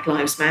the Black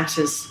Lives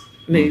Matters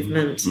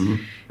movement.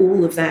 Mm-hmm.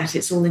 All of that,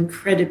 it's all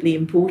incredibly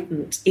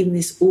important in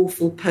this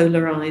awful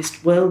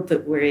polarised world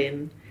that we're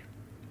in.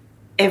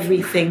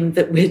 Everything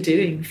that we're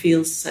doing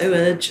feels so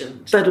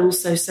urgent, but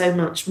also so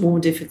much more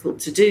difficult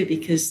to do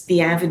because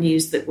the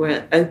avenues that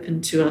were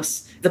open to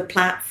us, the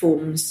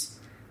platforms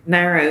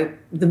narrow,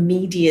 the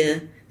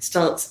media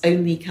starts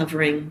only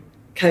covering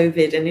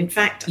COVID. And in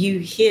fact, you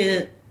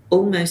hear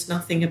almost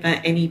nothing about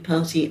any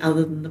party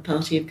other than the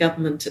party of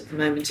government at the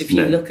moment, if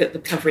you look at the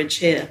coverage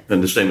here.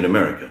 And the same in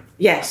America.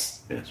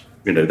 Yes. Yes.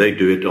 They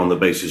do it on the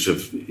basis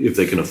of if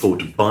they can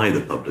afford to buy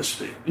the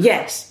publicity.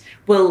 Yes.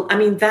 Well, I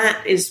mean,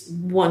 that is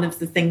one of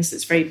the things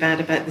that's very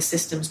bad about the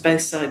systems,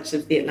 both sides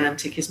of the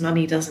Atlantic, is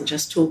money doesn't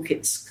just talk,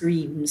 it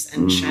screams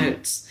and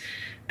shouts.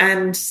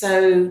 And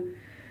so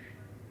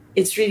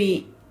it's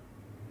really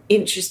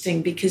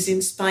interesting because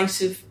in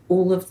spite of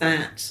all of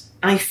that,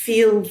 I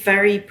feel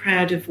very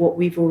proud of what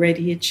we've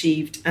already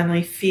achieved, and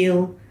I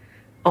feel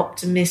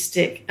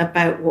optimistic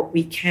about what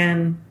we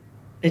can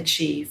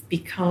achieve,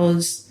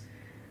 because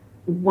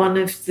one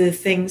of the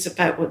things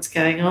about what's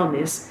going on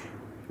is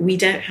we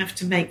don't have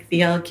to make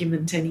the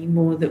argument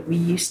anymore that we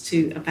used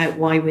to about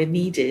why we're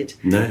needed.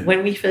 No.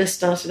 When we first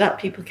started up,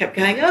 people kept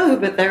going, oh,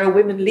 but there are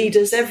women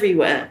leaders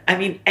everywhere. I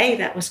mean,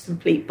 that was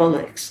complete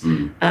bollocks.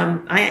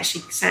 I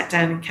actually sat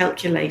down and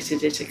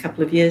calculated it a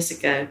couple of years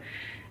ago,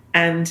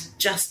 and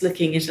just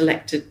looking at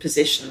elected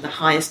position, the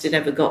highest it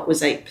ever got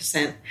was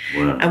 8%.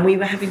 Wow. And we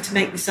were having to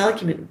make this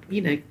argument,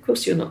 of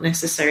course you're not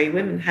necessary.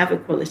 Women have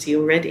equality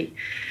already.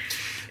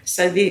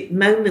 So the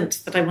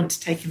moment that I want to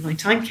take in my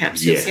time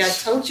capsule, yes. See,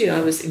 I told you I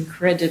was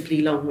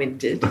incredibly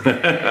long-winded,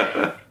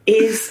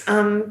 is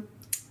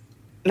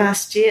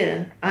last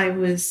year I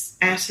was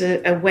at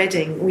a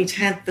wedding. We'd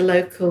had the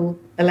local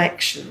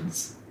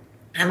elections,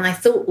 and I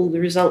thought all the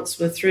results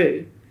were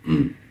through.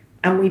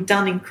 And we'd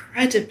done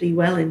incredibly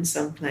well in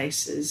some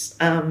places.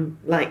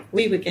 Like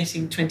we were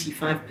getting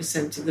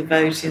 25% of the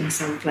vote in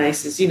some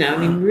places,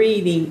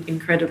 really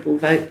incredible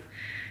vote.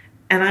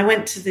 And I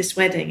went to this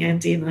wedding,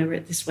 Andy and I were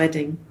at this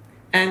wedding,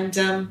 and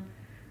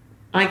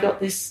I got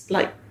this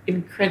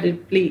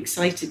incredibly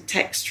excited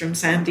text from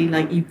Sandy,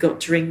 you've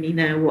got to ring me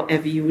now,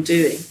 whatever you were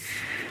doing.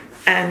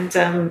 And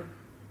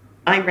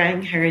I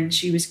rang her and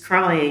she was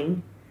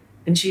crying,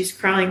 and she's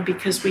crying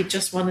because we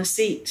just won a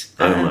seat.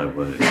 Oh my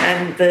word.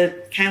 And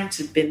the count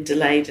had been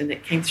delayed and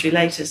it came through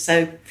later.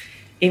 So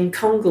in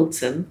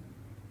Congleton,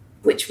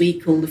 which we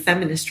call the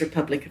Feminist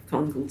Republic of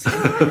Congleton,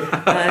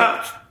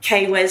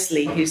 Kay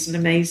Wesley, who's an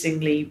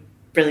amazingly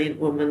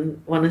brilliant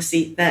woman, won a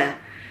seat there.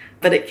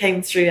 But it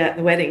came through at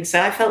the wedding.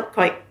 So I felt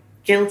quite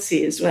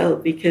guilty as well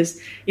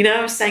because,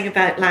 I was saying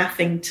about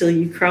laughing till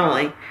you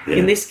cry. Yeah.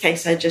 In this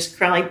case, I just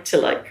cried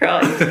till I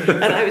cried.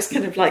 And I was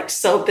kind of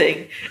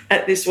sobbing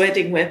at this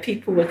wedding where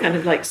people were kind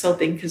of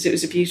sobbing because it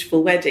was a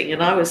beautiful wedding.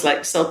 And I was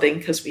sobbing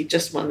because we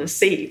just won a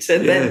seat.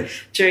 And then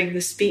during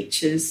the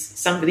speeches,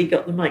 somebody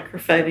got the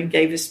microphone and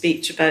gave a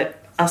speech about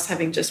us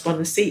having just won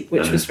a seat,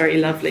 which was very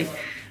lovely.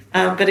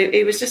 But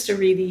it was just a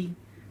really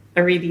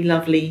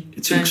lovely...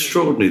 It's an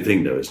extraordinary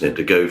thing, though, isn't it,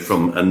 to go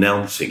from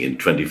announcing in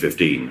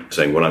 2015,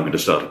 saying, well, I'm going to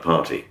start a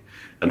party,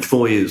 and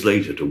 4 years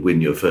later to win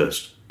your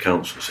first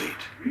council seat.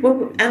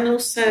 Well, and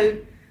also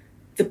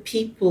the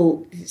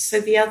people...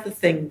 So the other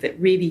thing that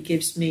really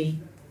gives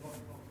me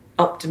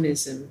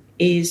optimism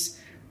is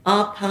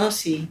our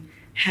party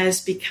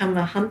has become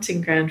a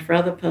hunting ground for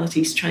other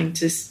parties trying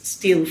to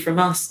steal from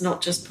us,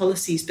 not just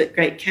policies, but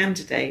great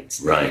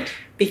candidates. Right.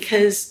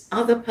 Because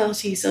other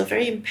parties are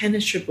very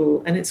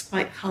impenetrable and it's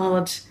quite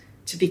hard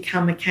to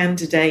become a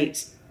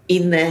candidate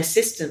in their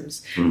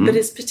systems. Mm-hmm. But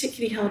it's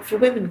particularly hard for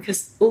women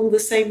because all the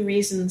same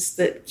reasons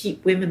that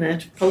keep women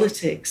out of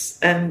politics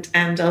and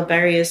are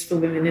barriers for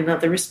women in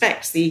other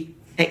respects, the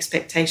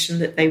expectation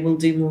that they will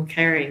do more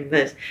caring,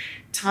 that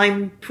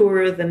time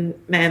poorer than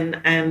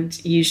men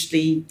and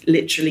usually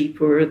literally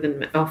poorer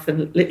than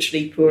often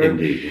literally poorer.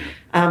 Indeed,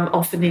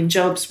 often in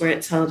jobs where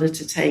it's harder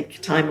to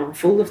take time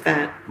off, all of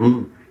that.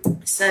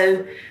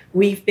 So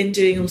we've been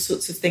doing all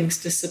sorts of things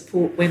to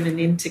support women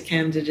into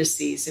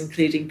candidacies,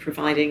 including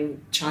providing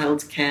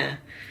childcare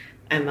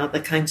and other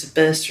kinds of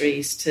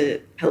bursaries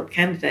to help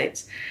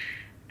candidates.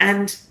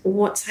 And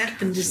what's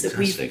happened is that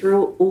we've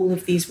brought all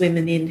of these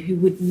women in who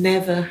would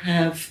never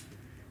have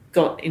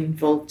got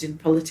involved in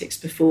politics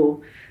before.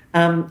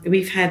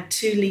 We've had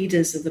two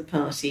leaders of the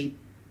party.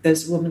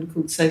 There's a woman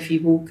called Sophie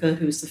Walker,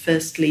 who was the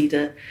first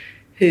leader,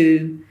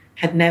 who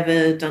had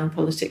never done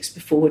politics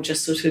before,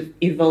 just sort of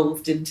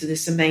evolved into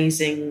this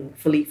amazing,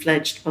 fully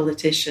fledged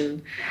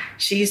politician.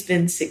 She's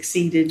been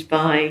succeeded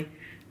by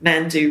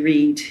Mandu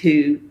Reid,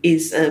 who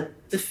is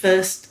the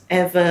first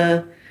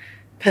ever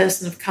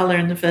person of colour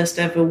and the first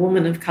ever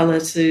woman of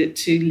colour to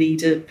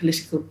lead a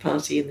political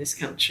party in this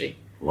country.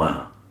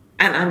 Wow.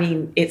 And I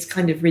mean, it's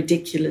kind of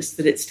ridiculous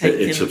that it's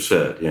taken... It's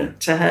absurd, yeah.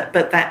 ...to her.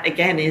 But that,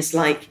 again, is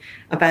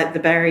about the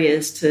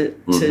barriers to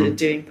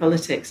doing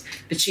politics.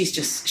 But she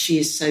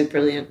is so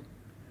brilliant.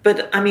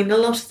 But, I mean, a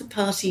lot of the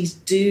parties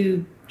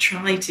do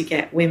try to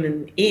get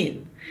women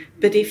in.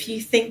 But if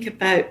you think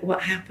about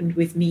what happened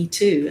with Me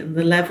Too and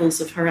the levels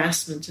of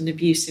harassment and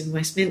abuse in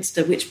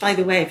Westminster, which, by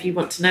the way, if you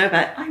want to know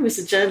about, I was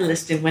a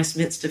journalist in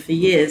Westminster for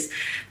years.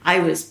 I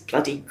was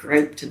bloody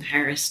groped and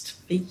harassed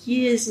for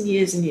years and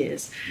years and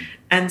years.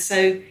 And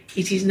so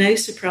it is no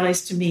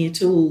surprise to me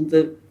at all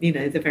the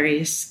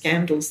various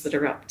scandals that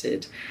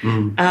erupted.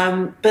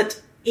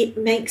 But it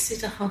makes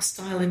it a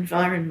hostile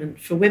environment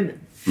for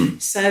women.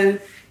 So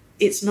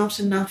it's not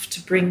enough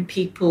to bring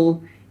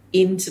people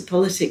into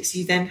politics.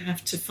 You then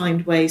have to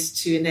find ways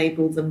to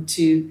enable them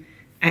to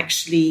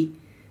actually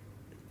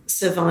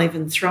survive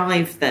and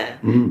thrive there.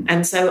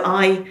 And so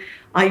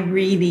I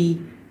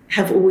really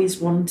have always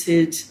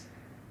wanted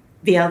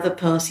the other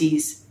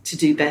parties to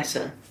do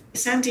better.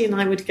 Sandy and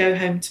I would go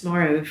home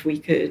tomorrow if we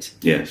could.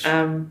 Yes.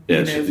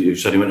 Yes. You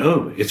suddenly went,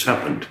 oh, it's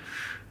happened.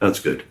 That's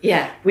good.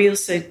 Yeah. We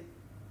also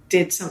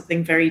did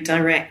something very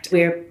direct.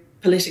 We're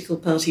political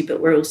party, but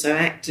we're also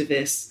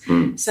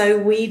activists. So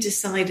we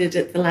decided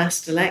at the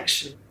last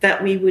election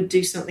that we would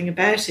do something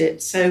about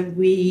it. So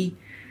we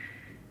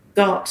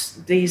got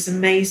these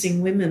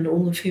amazing women,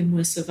 all of whom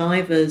were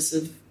survivors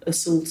of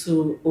assault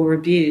or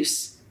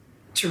abuse,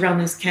 to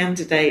run as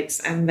candidates,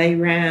 and they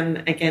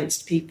ran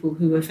against people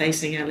who were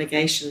facing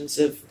allegations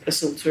of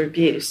assault or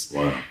abuse.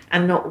 Wow.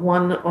 And not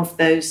one of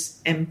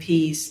those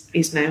MPs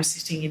is now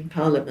sitting in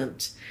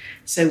Parliament.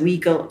 So we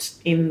got,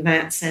 in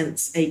that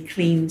sense, a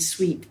clean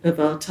sweep of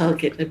our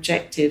target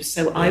objectives.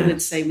 So I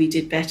would say we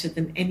did better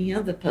than any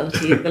other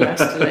party at the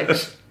last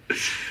election.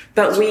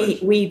 But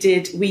we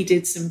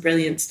did some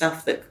brilliant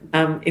stuff that,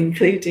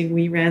 including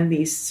we ran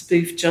these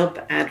spoof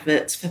job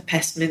adverts for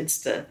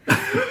Pestminster,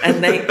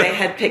 and they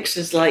had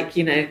pictures like,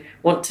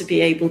 want to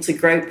be able to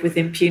grope with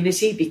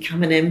impunity,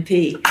 become an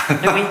MP,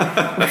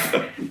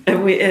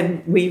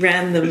 and we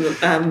ran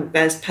them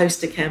as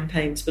poster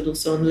campaigns, but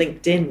also on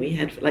LinkedIn. We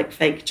had like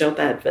fake job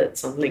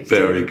adverts on LinkedIn.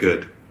 Very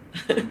good.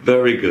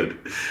 Very good.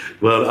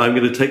 Well, I'm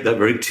going to take that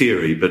very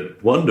teary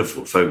but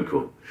wonderful phone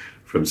call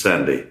from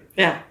Sandy.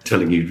 Yeah.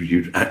 Telling you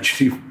you'd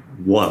actually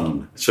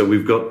won. So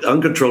we've got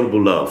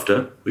uncontrollable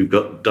laughter, we've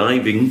got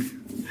diving,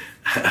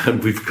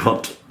 and we've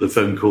got the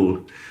phone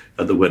call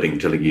at the wedding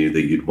telling you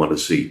that you'd won a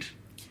seat.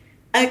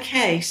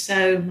 Okay,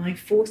 so my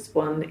fourth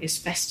one is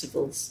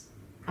festivals.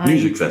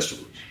 Music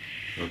festivals.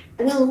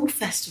 Well, all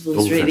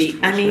festivals, really.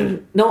 I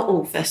mean, not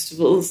all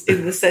festivals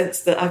in the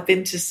sense that I've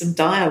been to some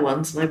dire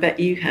ones, and I bet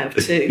you have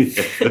too.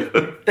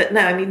 But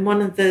no, I mean,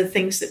 one of the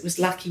things that was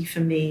lucky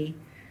for me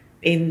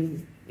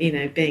in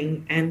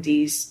being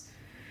Andy's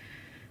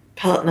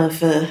partner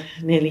for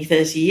nearly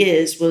 30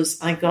 years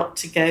was I got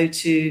to go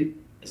to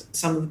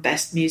some of the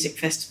best music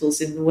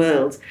festivals in the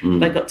world.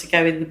 But I got to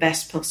go in the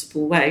best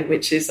possible way,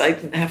 which is I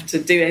didn't have to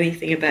do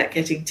anything about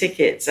getting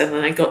tickets, and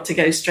I got to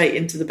go straight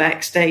into the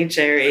backstage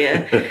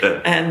area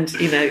and,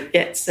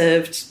 get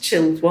served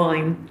chilled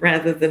wine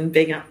rather than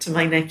being up to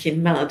my neck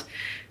in mud.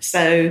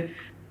 So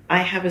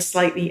I have a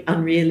slightly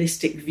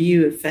unrealistic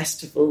view of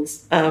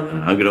festivals.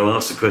 I'm going to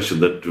ask the question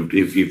that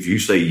if you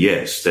say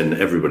yes, then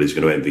everybody's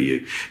going to envy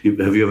you.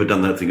 Have you ever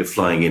done that thing of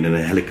flying in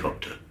a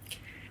helicopter?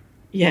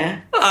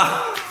 Yeah.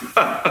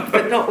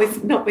 But not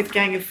with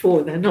Gang of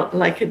Four. They're not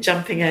like a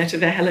jumping out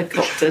of a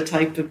helicopter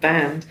type of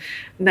band.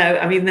 No,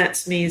 I mean,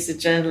 that's me as a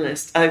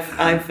journalist.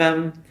 I've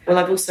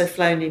also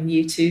flown in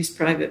U2's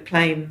private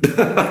plane.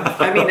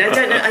 I mean,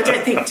 I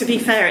don't think, to be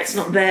fair, it's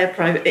not their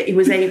private. It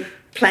was a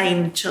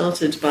plane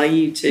chartered by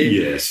U2.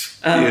 Yes.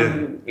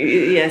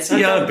 Yes.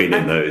 I've been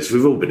in those.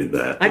 We've all been in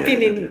that. I've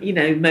been in,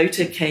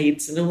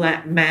 motorcades and all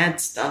that mad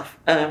stuff.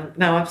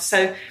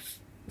 So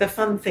the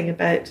fun thing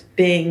about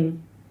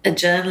being a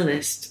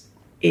journalist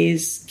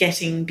is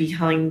getting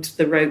behind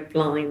the rope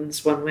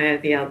lines one way or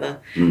the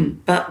other,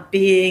 but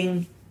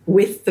being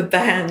with the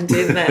band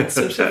in that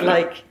sort of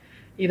like,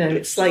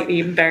 slightly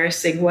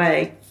embarrassing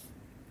way.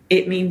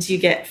 It means you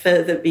get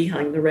further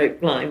behind the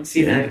rope lines,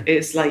 know.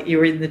 It's like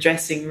you're in the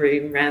dressing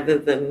room rather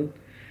than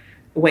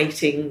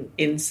waiting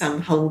in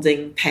some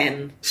holding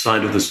pen.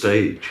 Side of the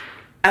stage.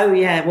 Oh,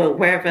 yeah, well,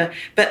 wherever.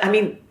 But, I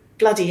mean,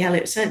 bloody hell,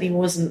 it certainly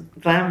wasn't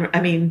glamour.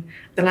 I mean,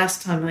 the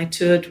last time I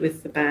toured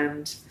with the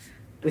band,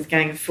 with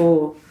Gang of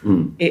Four,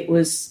 it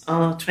was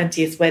our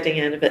 20th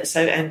wedding anniversary.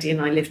 So Andy and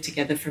I lived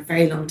together for a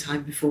very long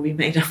time before we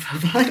made up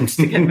our minds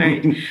to get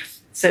married.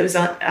 So it was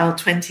our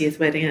 20th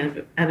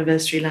wedding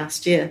anniversary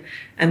last year,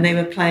 and they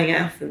were playing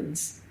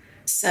Athens.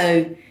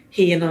 So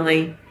he and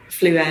I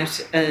flew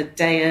out a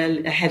day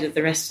ahead of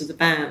the rest of the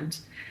band,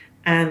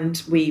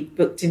 and we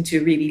booked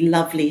into a really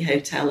lovely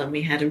hotel, and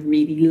we had a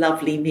really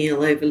lovely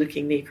meal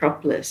overlooking the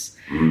Acropolis.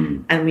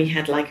 And we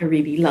had like a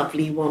really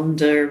lovely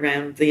wander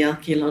around the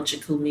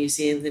archaeological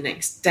museum the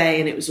next day,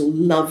 and it was all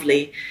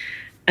lovely.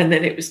 And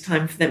then it was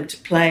time for them to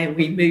play, and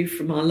we moved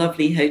from our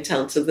lovely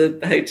hotel to the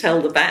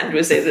hotel the band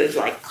was in. It was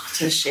like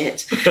utter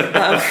shit,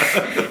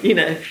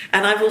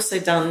 And I've also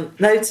done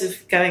loads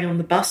of going on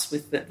the bus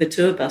with the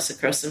tour bus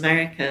across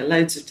America,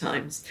 loads of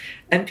times.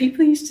 And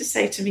people used to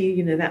say to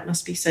me, that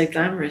must be so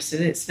glamorous.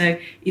 And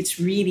it's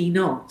really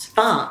not.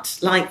 But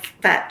like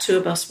that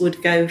tour bus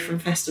would go from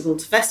festival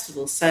to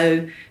festival.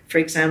 So, for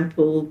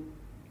example,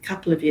 a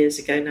couple of years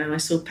ago now, I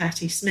saw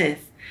Patti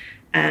Smith.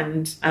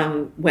 And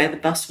where the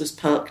bus was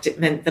parked, it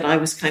meant that I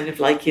was kind of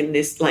like in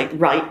this, like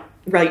right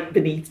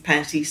beneath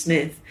Patti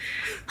Smith.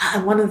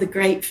 One of the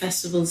great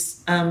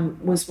festivals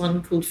was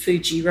one called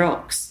Fuji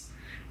Rocks.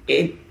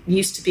 It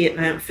used to be at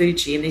Mount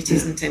Fuji, and it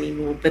isn't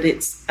anymore. But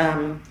it's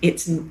in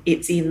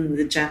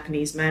the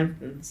Japanese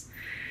mountains,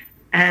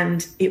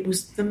 and it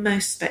was the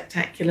most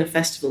spectacular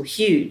festival.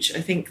 Huge.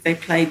 I think they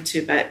played to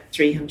about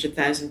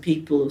 300,000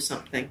 people or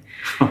something.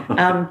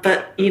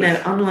 But,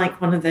 unlike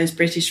one of those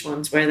British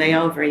ones where they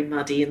are very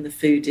muddy and the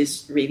food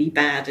is really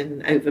bad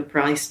and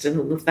overpriced and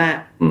all of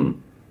that,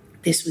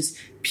 this was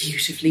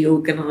beautifully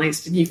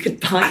organised, and you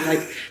could buy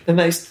like the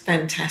most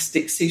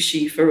fantastic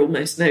sushi for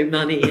almost no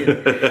money.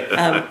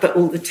 And, but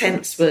all the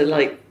tents were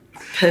like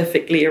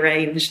perfectly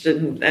arranged,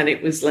 and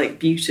it was like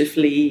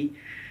beautifully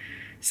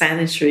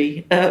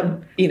sanitary.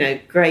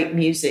 Great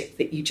music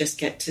that you just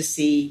get to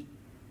see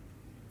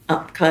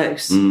up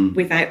close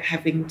without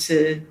having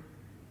to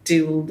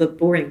do all the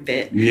boring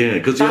bit. Yeah,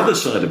 because the other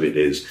side of it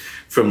is,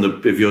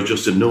 if you're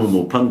just a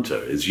normal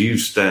punter, is you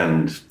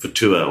stand for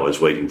 2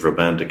 hours waiting for a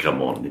band to come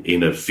on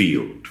in a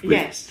field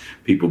with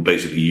people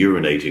basically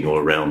urinating all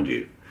around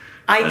you.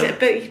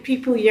 But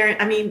people urinate.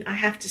 I mean, I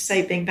have to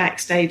say, being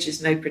backstage is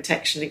no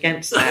protection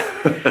against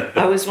that.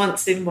 I was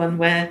once in one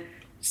where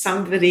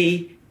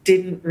somebody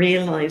didn't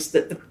realise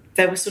that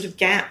there were sort of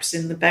gaps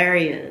in the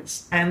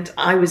barriers, and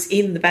I was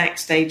in the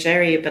backstage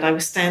area, but I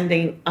was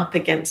standing up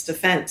against a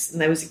fence, and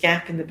there was a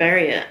gap in the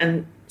barrier,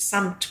 and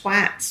some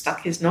twat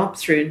stuck his knob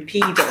through and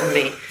peed on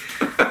me.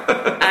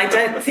 I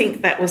don't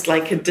think that was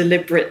like a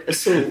deliberate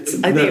assault.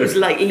 I think it was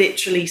like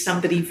literally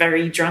somebody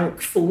very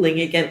drunk falling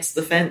against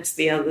the fence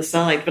the other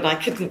side, but I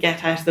couldn't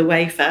get out of the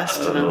way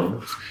fast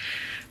enough.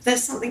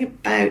 There's something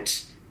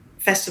about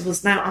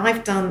festivals. Now,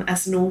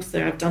 as an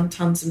author, I've done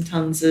tons and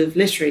tons of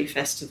literary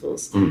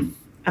festivals.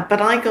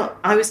 But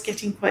I was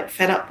getting quite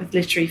fed up with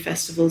literary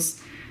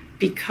festivals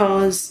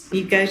because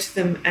you go to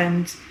them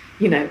and,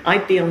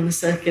 I'd be on the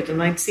circuit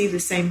and I'd see the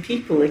same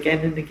people again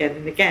and again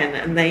and again,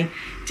 and they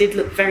did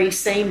look very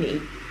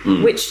samey,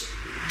 which,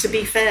 to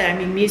be fair, I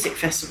mean, music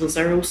festivals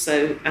are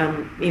also,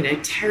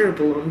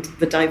 terrible on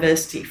the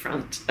diversity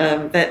front.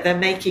 They're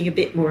making a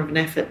bit more of an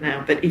effort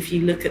now, but if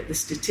you look at the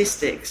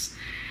statistics,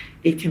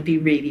 it can be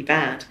really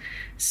bad.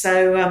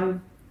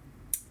 So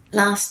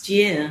last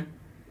year,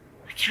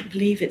 I can't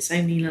believe it's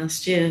only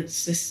last year.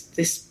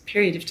 This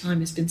period of time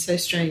has been so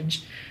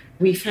strange.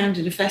 We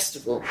founded a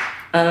festival.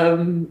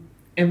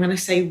 And when I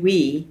say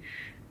we,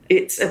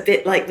 it's a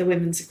bit like the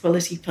Women's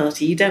Equality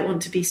Party. You don't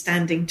want to be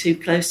standing too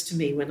close to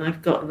me when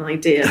I've got an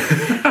idea.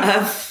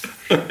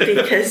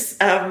 Because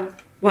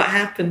what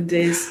happened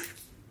is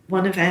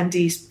one of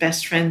Andy's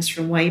best friends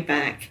from way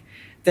back,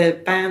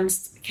 the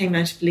bands came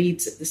out of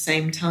Leeds at the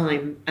same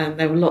time. And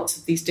there were lots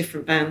of these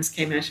different bands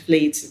came out of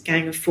Leeds.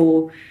 Gang of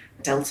Four,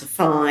 Delta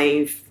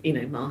 5,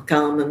 Mark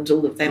Almond,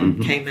 all of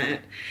them came out.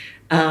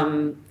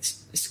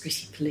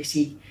 Scritti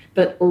Politti,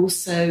 but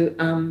also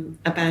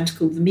a band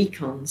called the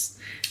Mekons.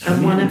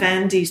 And one of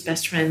Andy's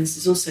best friends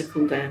is also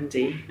called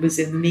Andy, was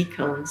in the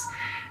Mekons.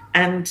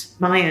 And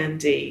my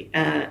Andy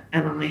and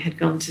I had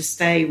gone to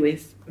stay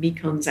with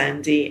Mekons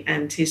Andy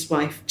and his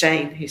wife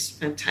Jane, who's a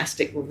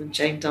fantastic woman,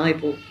 Jane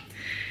Dybel.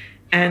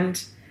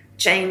 And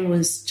Jane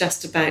was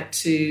just about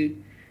to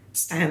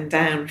stand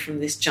down from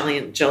this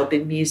giant job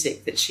in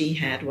music that she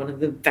had, one of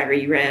the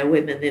very rare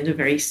women in a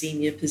very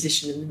senior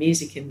position in the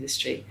music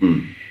industry.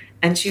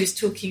 And she was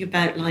talking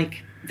about,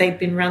 they'd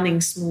been running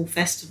small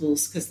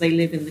festivals because they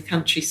live in the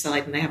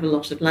countryside and they have a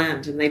lot of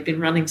land, and they'd been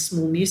running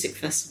small music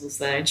festivals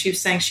there. And she was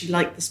saying she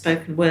liked the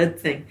spoken word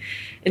thing.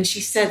 And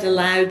she said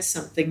aloud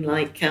something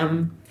like,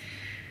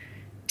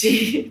 do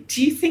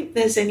you think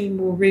there's any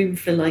more room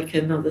for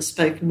another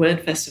spoken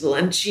word festival?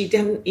 And she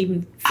didn't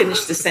even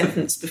finish the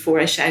sentence before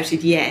I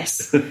shouted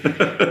yes.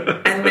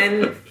 And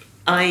then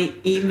I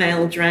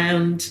emailed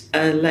round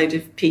a load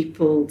of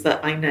people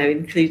that I know,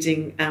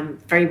 including a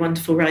very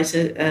wonderful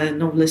writer, a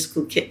novelist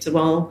called Kit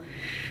Dewal,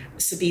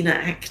 Sabina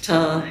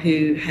Akhtar,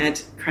 who had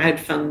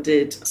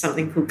crowdfunded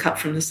something called Cut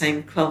from the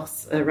Same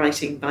Cloth,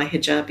 writing by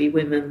hijabi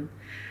women,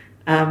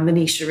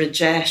 Manisha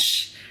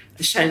Rajesh,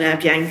 Shona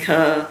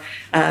Bianca,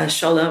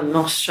 Shola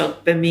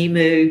Moshok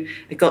Bemimu.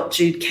 I got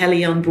Jude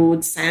Kelly on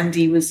board.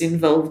 Sandy was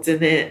involved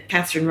in it.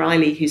 Catherine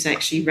Riley, who's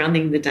actually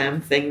running the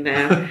damn thing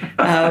now.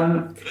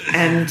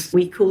 And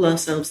we call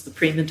ourselves the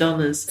Prima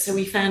Donnas. So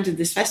we founded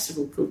this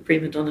festival called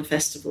Prima Donna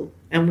Festival.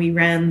 And we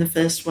ran the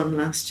first one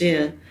last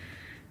year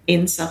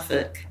in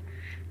Suffolk.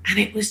 And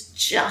it was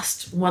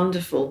just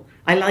wonderful.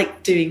 I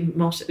like doing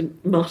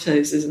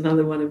mottos as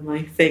another one of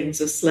my things,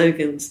 or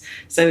slogans.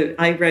 So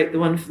I wrote the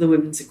one for the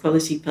Women's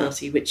Equality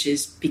Party, which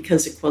is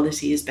because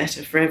equality is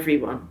better for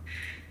everyone.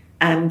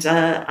 And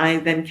I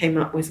then came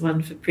up with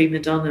one for Prima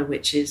Donna,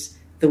 which is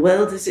the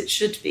world as it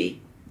should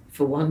be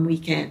for one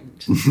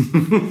weekend.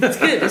 That's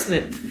good, isn't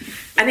it?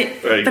 And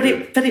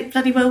it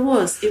bloody well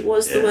was. It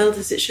was the world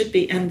as it should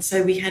be. And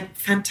so we had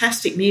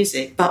fantastic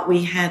music, but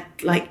we had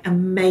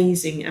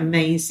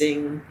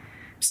amazing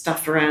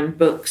stuff around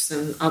books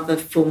and other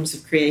forms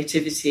of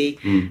creativity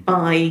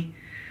by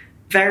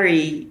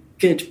very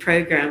good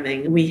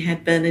programming. We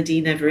had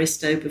Bernadine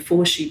Evaristo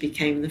before she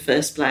became the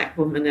first black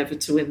woman ever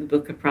to win the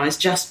Booker Prize,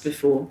 just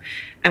before.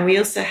 And we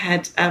also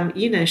had,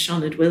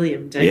 Shonard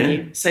William, don't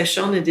you? So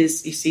Shonard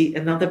is, you see,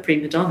 another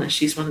prima donna.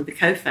 She's one of the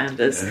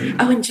co-founders.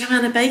 And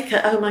Joanna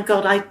Baker. Oh, my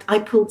God, I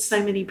pulled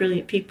so many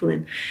brilliant people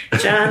in.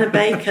 Joanna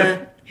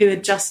Baker, who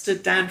had just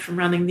stood down from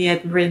running the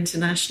Edinburgh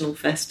International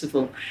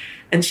Festival.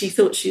 And she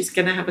thought she was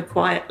going to have a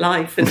quiet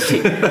life. And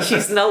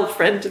she's an old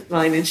friend of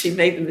mine, and she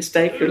made the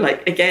mistake of,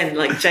 like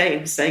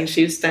Jane, saying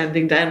she was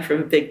standing down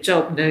from a big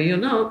job. No, you're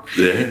not.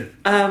 Yeah.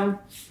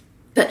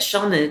 But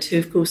Shonard, who,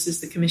 of course,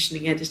 is the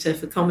commissioning editor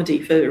for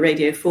comedy for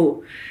Radio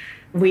 4,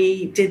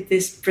 we did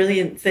this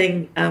brilliant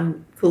thing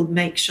called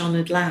Make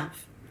Shonard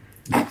Laugh,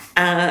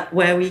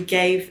 where we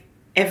gave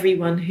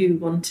everyone who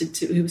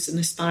was an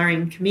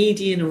aspiring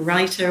comedian or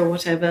writer or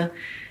whatever,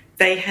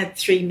 they had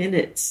 3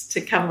 minutes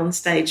to come on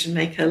stage and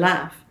make her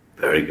laugh.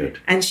 Very good.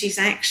 And she's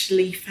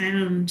actually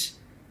found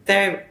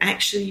there are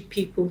actually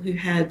people who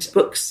had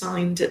books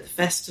signed at the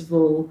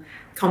festival,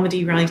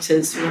 comedy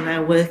writers who are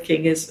now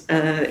working as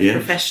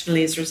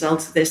professionally as a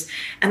result of this.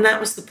 And that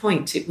was the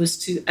point. It was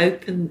to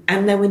open,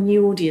 and there were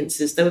new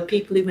audiences. There were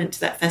people who went to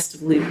that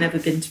festival who'd never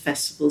been to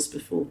festivals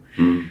before.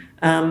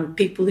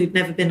 People who'd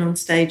never been on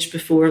stage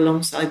before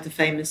alongside the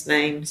famous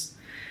names.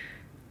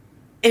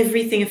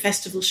 Everything a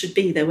festival should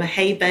be. There were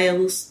hay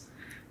bales.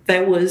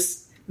 There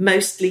was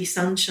mostly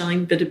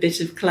sunshine, but a bit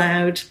of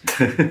cloud.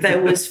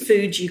 There was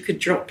food you could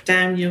drop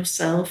down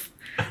yourself.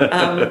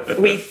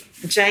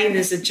 Jane,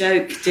 as a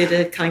joke, did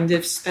a kind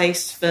of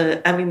space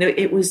for,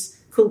 it was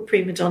called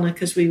Prima Donna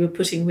because we were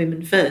putting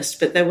women first,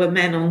 but there were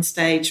men on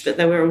stage, but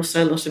there were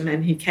also a lot of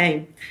men who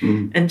came.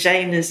 And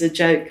Jane, as a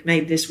joke,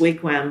 made this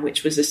wigwam,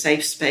 which was a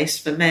safe space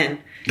for men.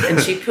 And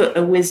she put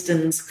a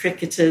Wisden's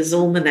Cricketer's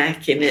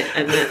Almanac in it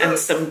and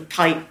some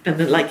pipe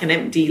and like an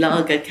empty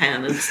lager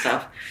can and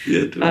stuff.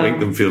 Yeah, to make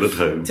them feel at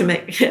home.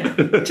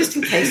 Just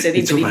in case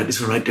anybody...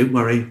 It's all right, don't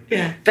worry.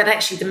 Yeah, but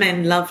actually the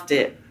men loved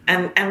it.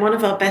 And one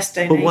of our best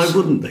donations... But why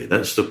wouldn't they?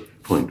 That's the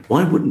point.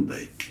 Why wouldn't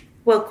they?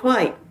 Well,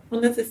 quite.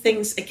 One of the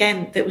things,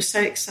 again, that was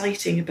so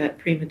exciting about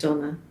Prima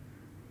Donna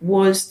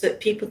was that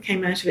people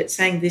came out of it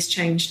saying this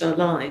changed our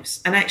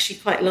lives. And actually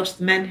quite a lot of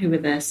the men who were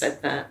there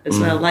said that as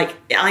well. Like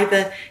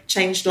either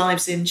changed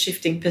lives in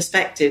shifting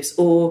perspectives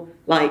or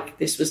like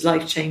this was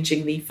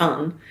life-changingly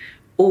fun,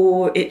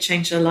 or it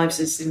changed our lives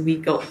as in we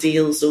got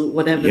deals or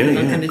whatever that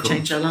are going to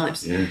change our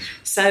lives. Yes.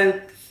 So,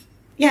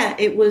 yeah,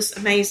 it was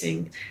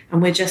amazing.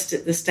 And we're just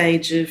at the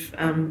stage of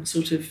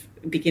sort of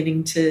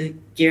beginning to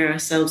gear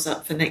ourselves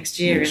up for next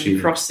year and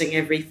crossing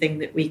everything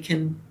that we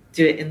can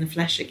do it in the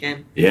flesh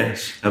again.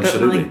 Yes,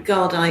 absolutely. But my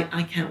God,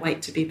 I can't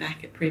wait to be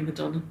back at Prima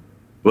Donna.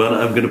 Well,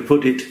 I'm going to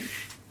put it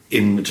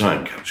in the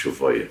time capsule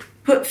for you.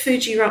 Put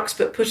Fuji Rocks,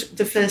 but put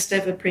the first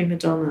ever Prima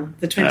Donna,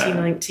 the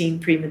 2019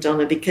 Prima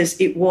Donna, because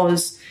it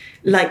was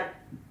like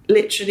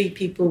literally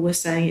people were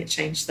saying it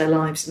changed their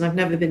lives. And I've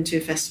never been to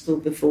a festival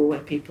before where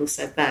people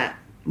said that.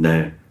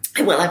 No.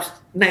 Well, I've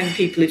known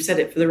people who've said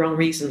it for the wrong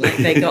reason, like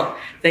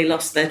they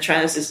lost their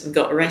trousers and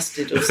got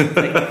arrested or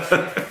something.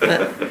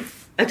 But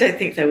I don't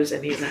think there was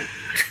any of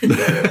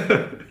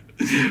that.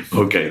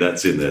 Okay,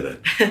 that's in there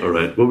then. All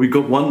right. Well, we've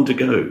got one to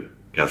go,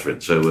 Catherine.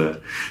 So,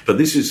 but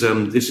this is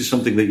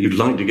something that you'd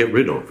like to get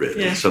rid of,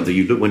 really. Yeah.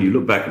 Something when you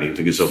look back and you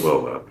think yourself,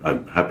 well,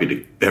 I'm happy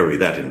to bury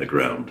that in the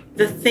ground.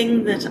 The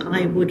thing that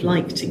I would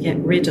like to get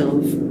rid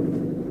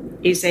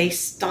of is a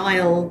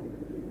style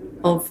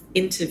of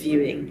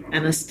interviewing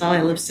and a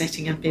style of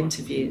setting up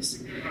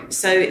interviews.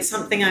 So it's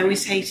something I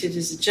always hated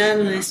as a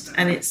journalist,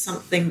 and it's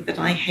something that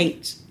I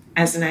hate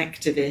as an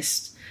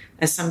activist,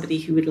 as somebody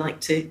who would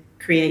like to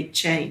create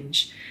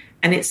change.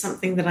 And it's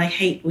something that I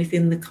hate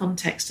within the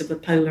context of a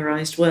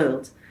polarised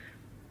world.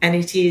 And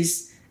it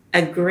is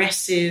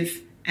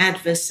aggressive,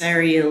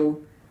 adversarial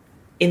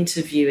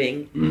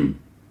interviewing,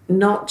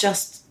 not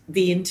just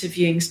the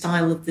interviewing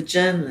style of the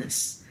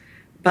journalists,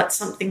 but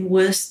something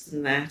worse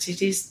than that.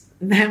 It is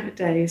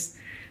nowadays,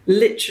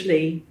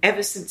 literally,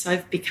 ever since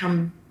I've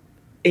become,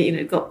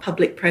 got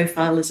public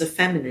profile as a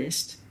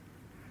feminist,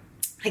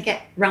 I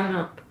get rung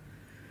up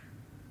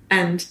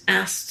and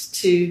asked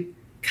to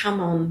come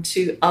on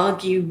to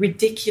argue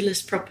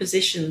ridiculous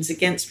propositions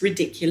against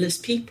ridiculous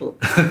people.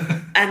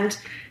 And,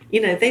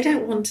 they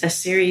don't want a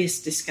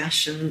serious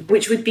discussion,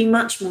 which would be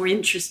much more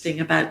interesting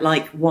about,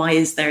 like, why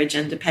is there a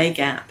gender pay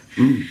gap?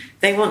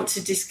 They want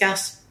to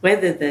discuss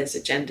whether there's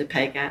a gender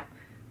pay gap.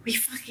 We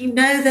fucking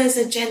know there's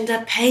a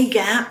gender pay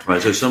gap.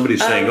 Right, so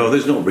somebody's saying,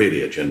 there's not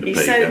really a gender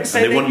pay gap. So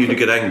and they want you to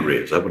get angry.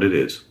 Is that what it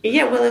is?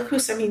 Yeah, well, of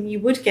course, you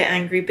would get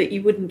angry, but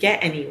you wouldn't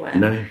get anywhere.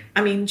 No.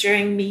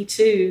 During Me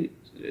Too,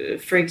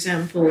 for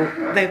example,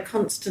 they're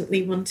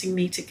constantly wanting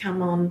me to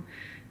come on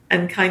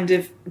and kind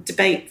of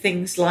debate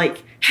things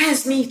like,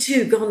 has Me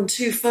Too gone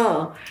too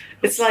far?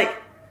 It's like,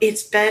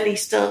 it's barely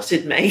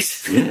started,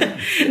 mate. Yeah.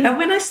 And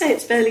when I say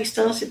it's barely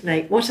started,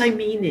 mate, what I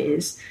mean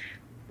is,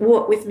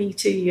 what with Me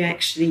Too you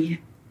actually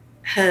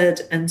heard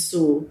and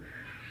saw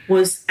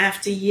was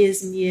after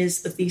years and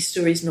years of these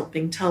stories not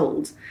being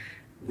told,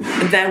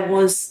 there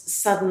was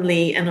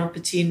suddenly an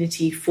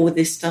opportunity for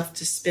this stuff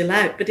to spill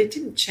out, but it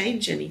didn't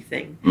change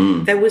anything.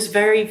 There was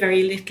very,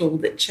 very little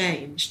that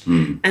changed.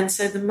 And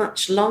so the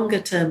much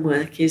longer term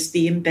work is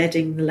the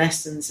embedding the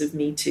lessons of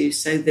Me Too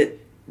so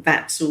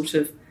that sort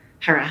of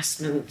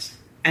harassment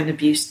and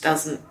abuse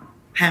doesn't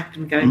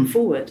happen going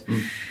forward.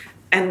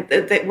 And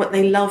what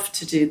they love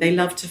to do, they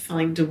love to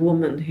find a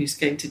woman who's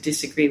going to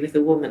disagree with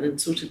a woman and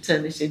sort of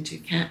turn it into a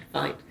cat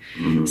fight.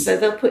 So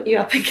they'll put you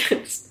up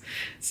against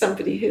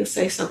somebody who'll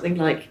say something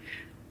like,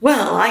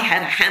 well, I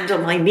had a hand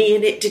on my knee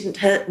and it didn't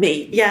hurt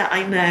me. Yeah,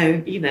 I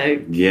know,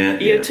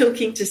 You're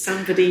talking to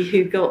somebody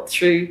who got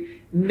through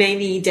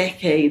many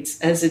decades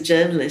as a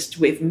journalist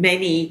with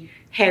many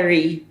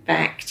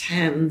hairy-backed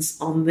hands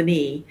on the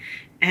knee.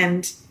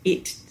 And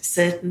it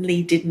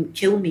certainly didn't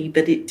kill me,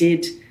 but it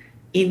did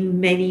in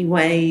many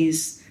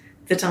ways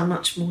that are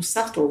much more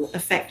subtle,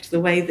 affect the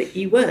way that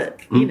you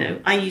work. You know,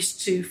 I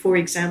used to, for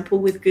example,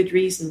 with good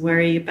reason,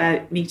 worry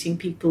about meeting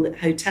people at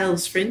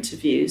hotels for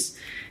interviews,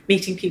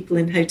 meeting people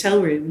in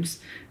hotel rooms,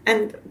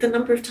 and the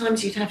number of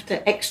times you'd have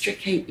to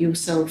extricate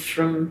yourself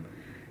from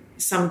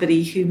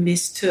somebody who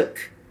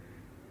mistook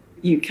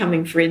you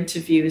coming for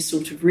interview as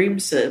sort of room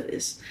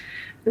service.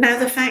 Now,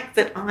 the fact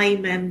that I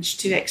managed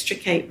to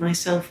extricate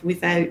myself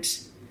without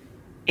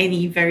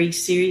any very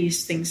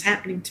serious things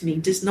happening to me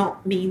does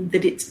not mean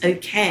that it's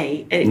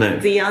okay. No,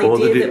 the idea or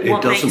that that what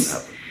it doesn't makes,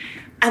 happen.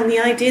 and the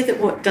idea that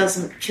what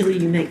doesn't kill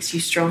you makes you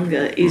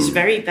stronger is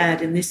very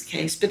bad in this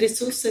case. But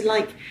it's also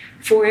like,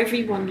 for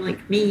everyone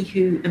like me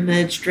who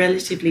emerged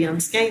relatively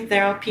unscathed,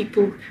 there are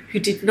people who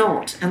did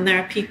not, and there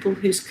are people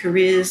whose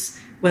careers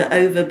were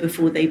over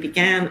before they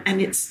began, and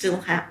it's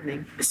still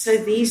happening. So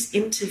these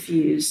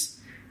interviews,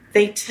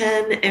 they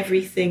turn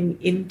everything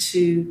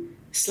into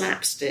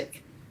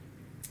slapstick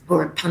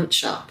or a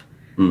punch-up.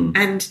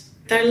 And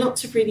there are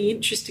lots of really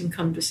interesting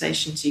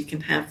conversations you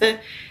can have.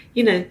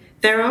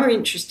 There are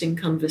interesting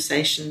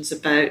conversations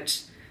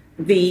about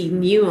the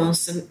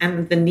nuance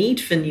and the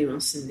need for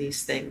nuance in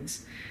these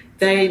things.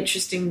 There are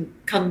interesting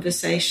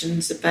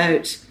conversations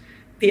about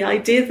the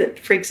idea that,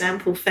 for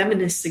example,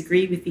 feminists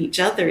agree with each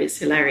other is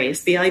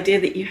hilarious. The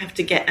idea that you have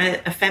to get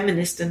a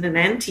feminist and an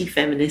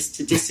anti-feminist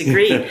to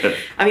disagree.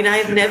 I mean, I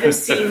have never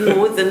seen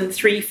more than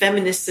 3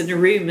 feminists in a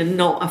room and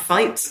not a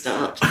fight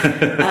start.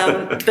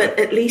 But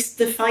at least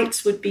the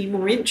fights would be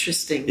more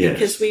interesting,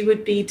 because we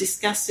would be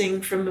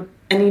discussing from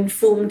an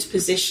informed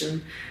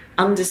position,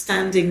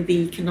 understanding the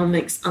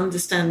economics,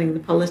 understanding the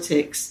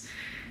politics,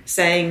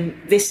 saying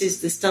this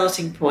is the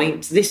starting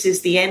point, this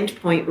is the end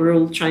point we're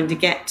all trying to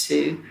get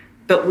to,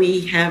 but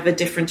we have a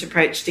different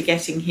approach to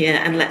getting here,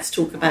 and let's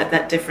talk about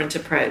that different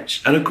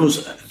approach. And of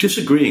course,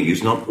 disagreeing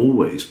is not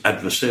always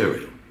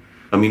adversarial.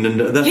 I mean, and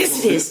that's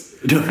yes, it is.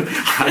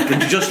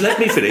 Just let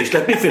me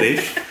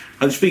finish.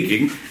 I'm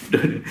speaking.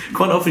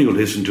 Quite often you'll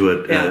listen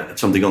to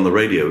something on the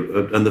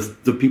radio, and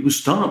the people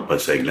start by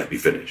saying, let me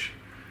finish.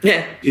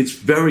 Yeah. It's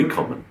very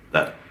common,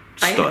 that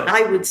style.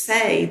 I would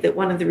say that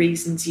one of the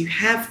reasons you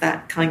have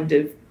that kind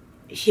of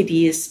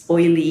hideous,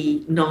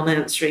 oily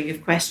non-answering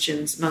of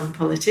questions among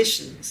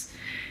politicians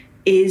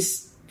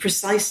is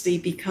precisely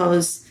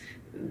because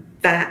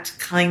that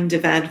kind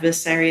of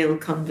adversarial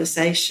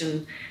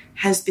conversation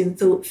has been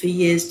thought for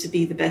years to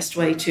be the best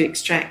way to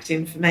extract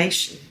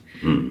information.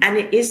 And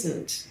it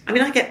isn't. I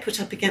mean, I get put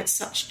up against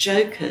such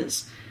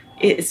jokers.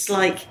 It's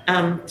like,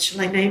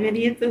 shall I name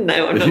any of them?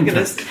 No, I'm not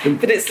going to.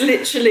 But it's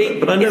literally,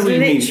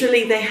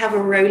 they have a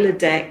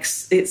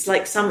Rolodex. It's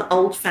like some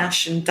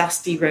old-fashioned,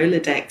 dusty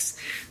Rolodex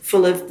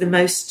full of the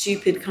most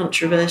stupid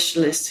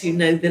controversialists who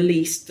know the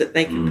least that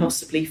they can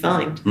possibly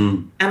find.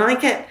 And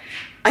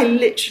I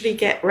literally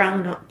get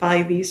round up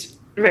by these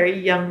very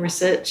young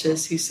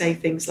researchers who say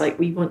things like,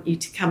 we want you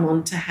to come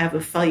on to have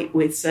a fight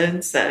with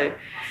so-and-so.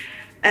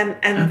 And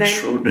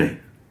extraordinary.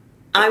 Then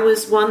I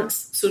was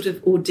once sort of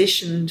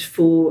auditioned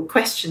for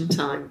Question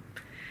Time,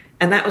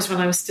 and that was when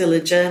I was still a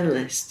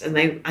journalist, and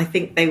I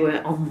think they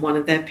were on one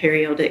of their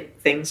periodic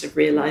things of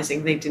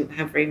realising they didn't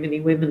have very many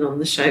women on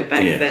the show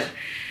back then.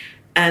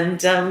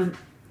 And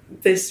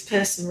this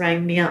person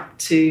rang me up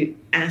to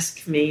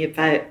ask me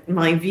about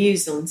my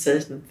views on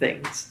certain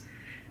things.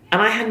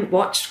 And I hadn't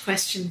watched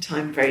Question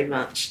Time very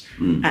much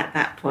at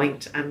that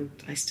point, and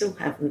I still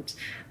haven't,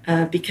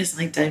 because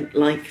I don't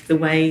like the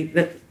way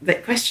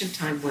that Question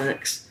Time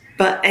works.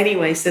 But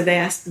anyway, so they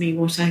asked me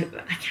what I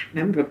can't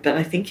remember, but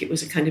I think it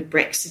was a kind of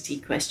Brexit-y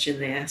question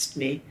they asked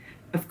me.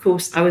 Of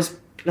course, I was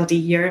bloody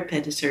Europe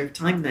editor of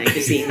Time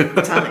magazine at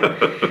the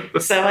time.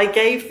 So I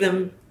gave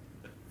them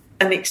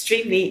an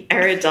extremely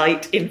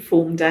erudite,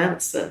 informed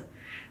answer.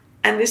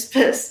 And this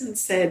person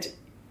said,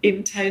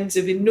 in tones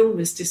of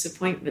enormous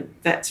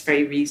disappointment, that's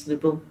very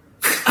reasonable.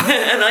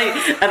 and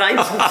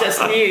I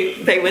just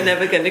knew they were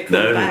never going to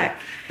come back.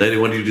 They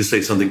wanted you to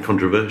say something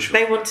controversial.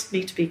 They wanted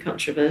me to be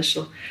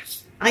controversial.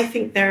 I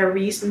think there are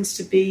reasons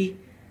to be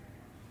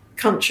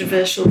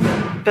controversial,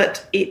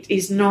 but it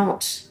is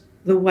not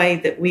the way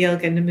that we are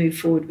going to move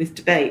forward with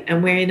debate.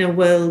 And we're in a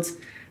world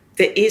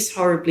that is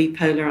horribly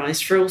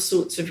polarised for all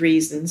sorts of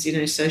reasons. You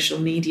know, social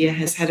media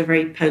has had a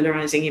very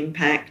polarising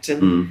impact,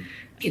 and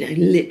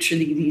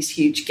literally these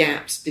huge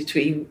gaps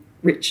between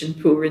rich and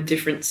poor in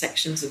different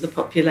sections of the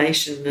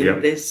population,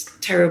 and this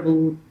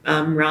terrible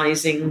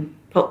rising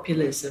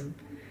populism.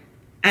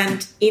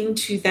 And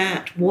into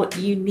that, what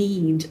you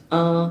need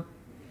are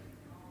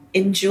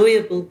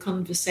enjoyable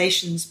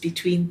conversations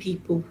between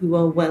people who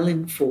are well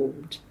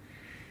informed.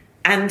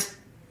 And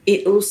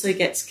it also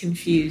gets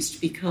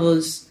confused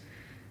because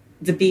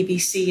the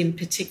BBC in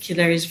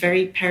particular is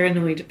very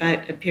paranoid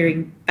about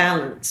appearing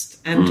balanced,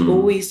 and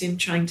always in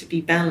trying to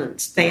be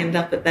balanced, they end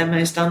up at their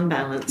most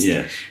unbalanced.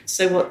 Yes.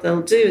 So what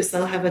they'll do is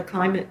they'll have a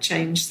climate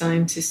change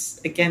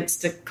scientist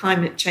against a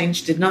climate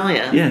change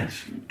denier. Yes.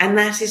 And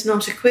that is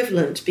not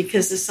equivalent,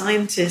 because a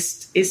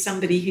scientist is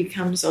somebody who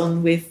comes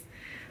on with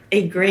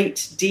a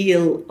great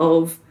deal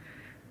of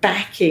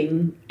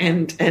backing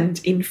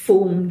and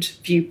informed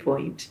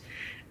viewpoint.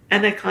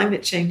 And a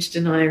climate change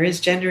denier is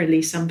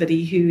generally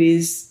somebody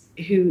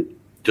who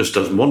just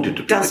doesn't want it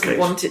to be doesn't the case.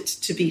 want it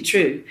to be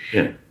true,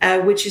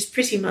 which is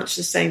pretty much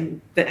the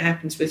same that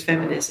happens with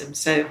feminism.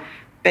 So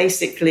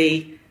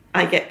basically,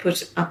 I get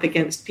put up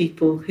against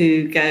people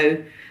who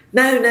go,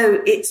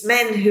 no, it's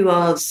men who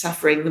are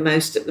suffering the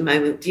most at the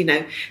moment. You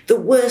know, the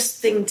worst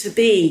thing to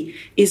be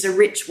is a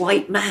rich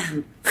white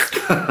man.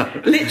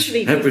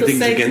 Literally,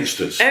 everything's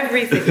against us.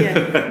 Everything,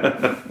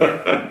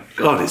 yeah.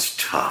 God, it's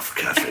tough,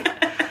 Catherine.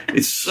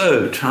 It's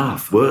so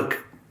tough.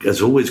 Work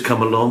has always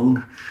come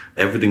along.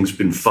 Everything's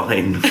been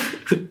fine.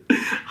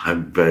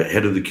 I'm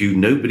head of the queue.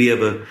 Nobody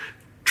ever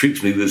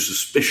treats me with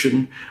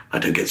suspicion. I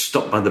don't get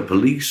stopped by the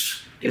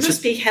police. It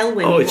must be hell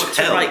when you want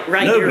to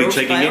write Nobody your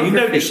taking any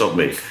notice of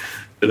me.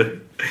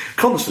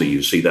 Constantly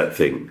you see that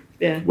thing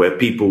where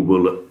people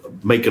will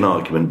make an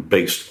argument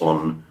based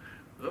on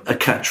a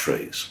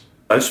catchphrase.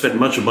 I've spent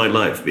much of my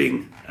life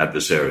being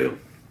adversarial,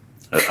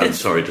 I'm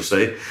sorry to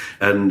say,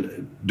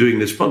 and doing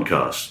this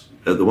podcast.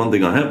 The one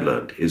thing I have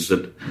learned is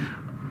that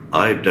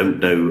I don't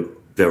know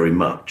very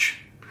much.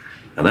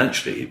 And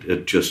actually,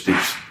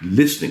 it's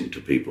listening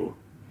to people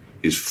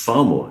is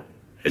far more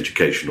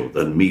educational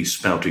than me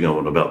spouting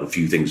on about the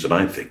few things that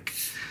I think.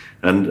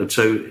 And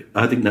so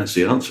I think that's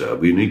the answer.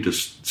 We need to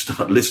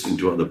start listening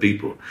to other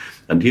people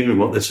and hearing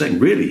what they're saying,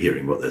 really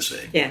hearing what they're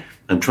saying,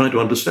 and try to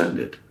understand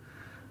it.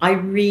 I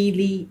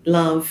really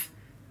love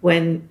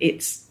when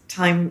it's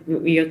time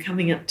we are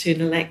coming up to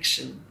an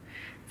election.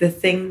 The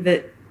thing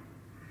that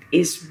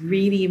is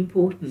really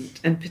important,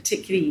 and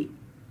particularly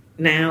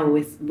now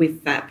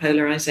with that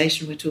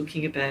polarisation we're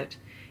talking about,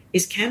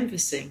 is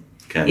canvassing.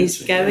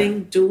 Is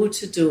going door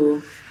to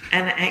door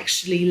and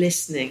actually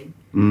listening,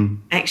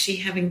 actually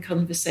having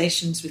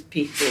conversations with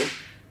people.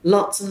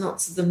 Lots and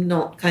lots of them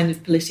not kind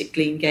of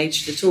politically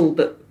engaged at all,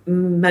 but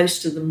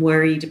most of them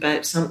worried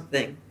about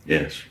something.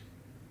 Yes.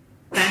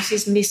 That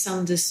is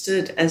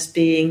misunderstood as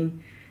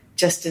being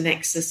just an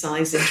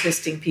exercise in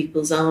twisting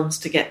people's arms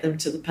to get them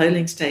to the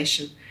polling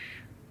station.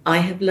 I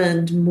have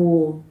learned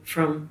more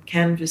from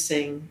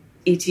canvassing.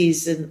 It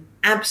is an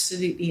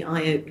absolutely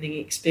eye-opening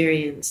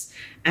experience,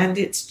 and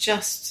it's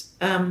just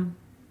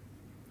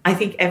I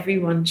think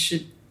everyone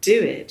should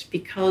do it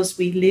because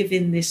we live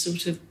in this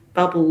sort of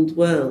bubbled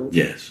world.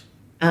 Yes.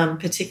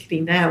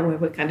 Particularly now where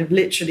we're kind of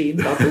literally in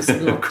bubbles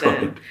and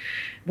lockdown,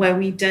 where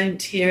we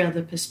don't hear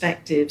other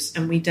perspectives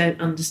and we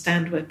don't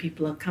understand where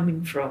people are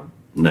coming from.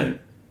 No.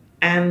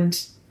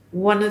 And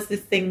one of the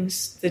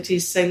things that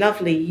is so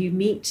lovely, you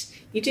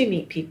do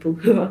meet people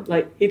who are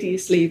like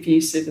hideously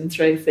abusive and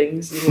throw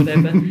things and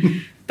whatever.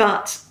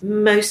 But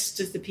most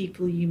of the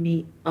people you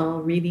meet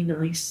are really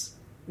nice.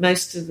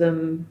 Most of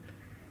them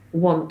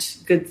want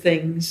good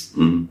things.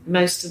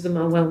 Most of them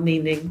are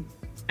well-meaning.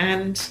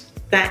 And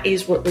that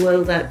is what the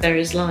world out there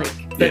is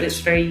like. But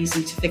it's very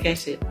easy to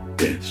forget it.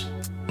 Yes.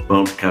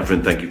 Well,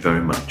 Catherine, thank you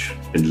very much.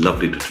 It's been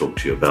lovely to talk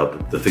to you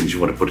about the things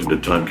you want to put into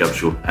Time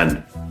Capsule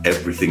and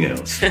everything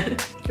else.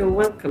 You're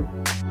welcome.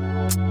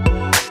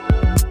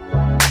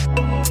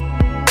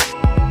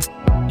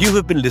 You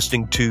have been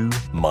listening to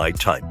My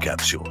Time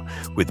Capsule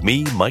with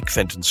me, Mike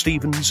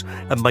Fenton-Stevens,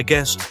 and my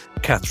guest,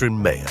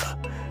 Catherine Mayer.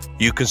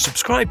 You can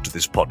subscribe to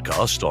this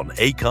podcast on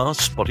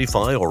Acast,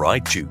 Spotify, or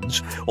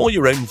iTunes, or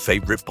your own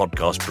favourite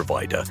podcast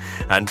provider,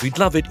 and we'd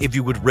love it if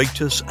you would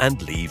rate us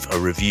and leave a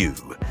review.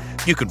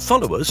 You can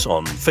follow us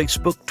on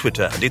Facebook,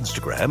 Twitter, and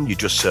Instagram. You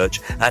just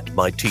search at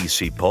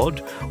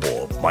MyTCPod,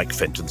 or Mike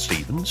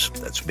Fenton-Stevens,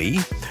 that's me,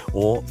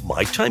 or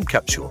My Time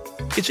Capsule.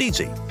 It's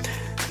easy.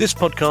 This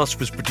podcast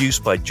was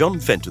produced by John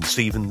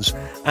Fenton-Stevens,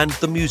 and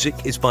the music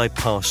is by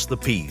Pass the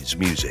Peas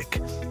Music.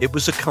 It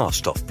was a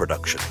cast-off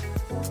production.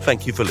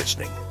 Thank you for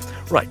listening.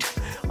 Right,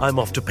 I'm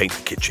off to paint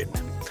the kitchen.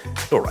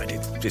 All right,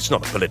 it's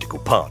not a political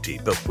party,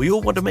 but we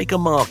all want to make a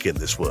mark in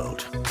this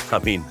world. I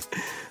mean,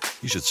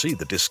 you should see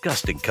the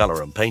disgusting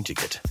colour I'm painting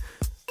it.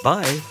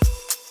 Bye.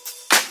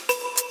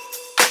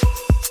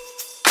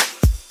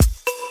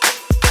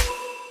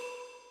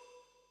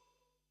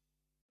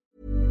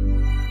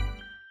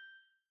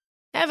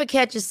 Ever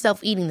catch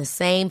yourself eating the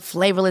same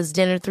flavorless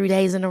dinner 3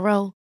 days in a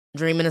row?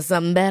 Dreaming of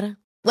something better?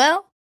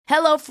 Well,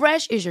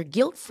 HelloFresh is your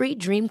guilt-free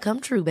dream come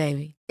true,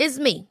 baby. It's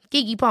me,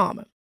 Keke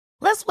Palmer.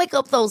 Let's wake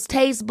up those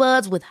taste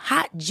buds with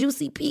hot,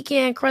 juicy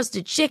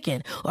pecan-crusted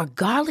chicken or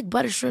garlic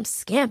butter shrimp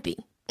scampi.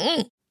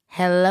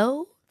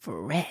 Hello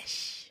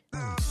Fresh.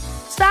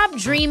 Stop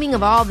dreaming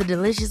of all the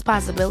delicious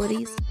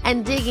possibilities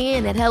and dig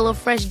in at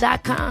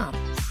HelloFresh.com.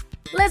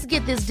 Let's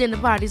get this dinner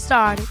party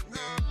started.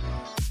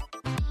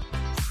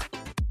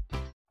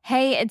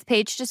 Hey, it's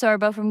Paige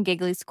DeSorbo from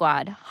Giggly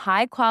Squad.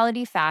 High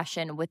quality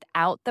fashion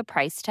without the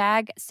price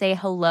tag. Say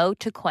hello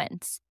to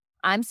Quince.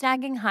 I'm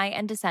snagging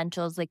high-end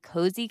essentials like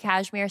cozy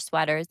cashmere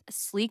sweaters,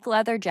 sleek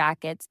leather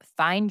jackets,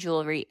 fine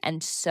jewelry,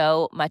 and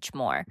so much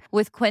more.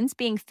 With Quince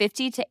being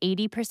 50 to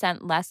 80%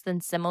 less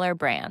than similar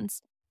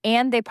brands.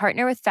 And they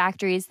partner with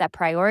factories that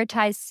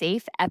prioritize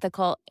safe,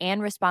 ethical,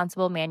 and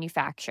responsible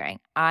manufacturing.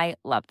 I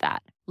love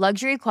that.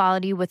 Luxury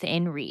quality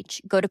within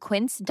reach. Go to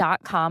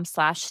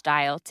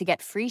quince.com/style to get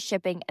free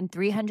shipping and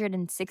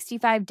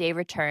 365-day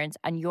returns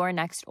on your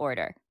next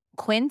order.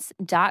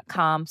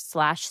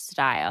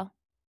 Quince.com/style.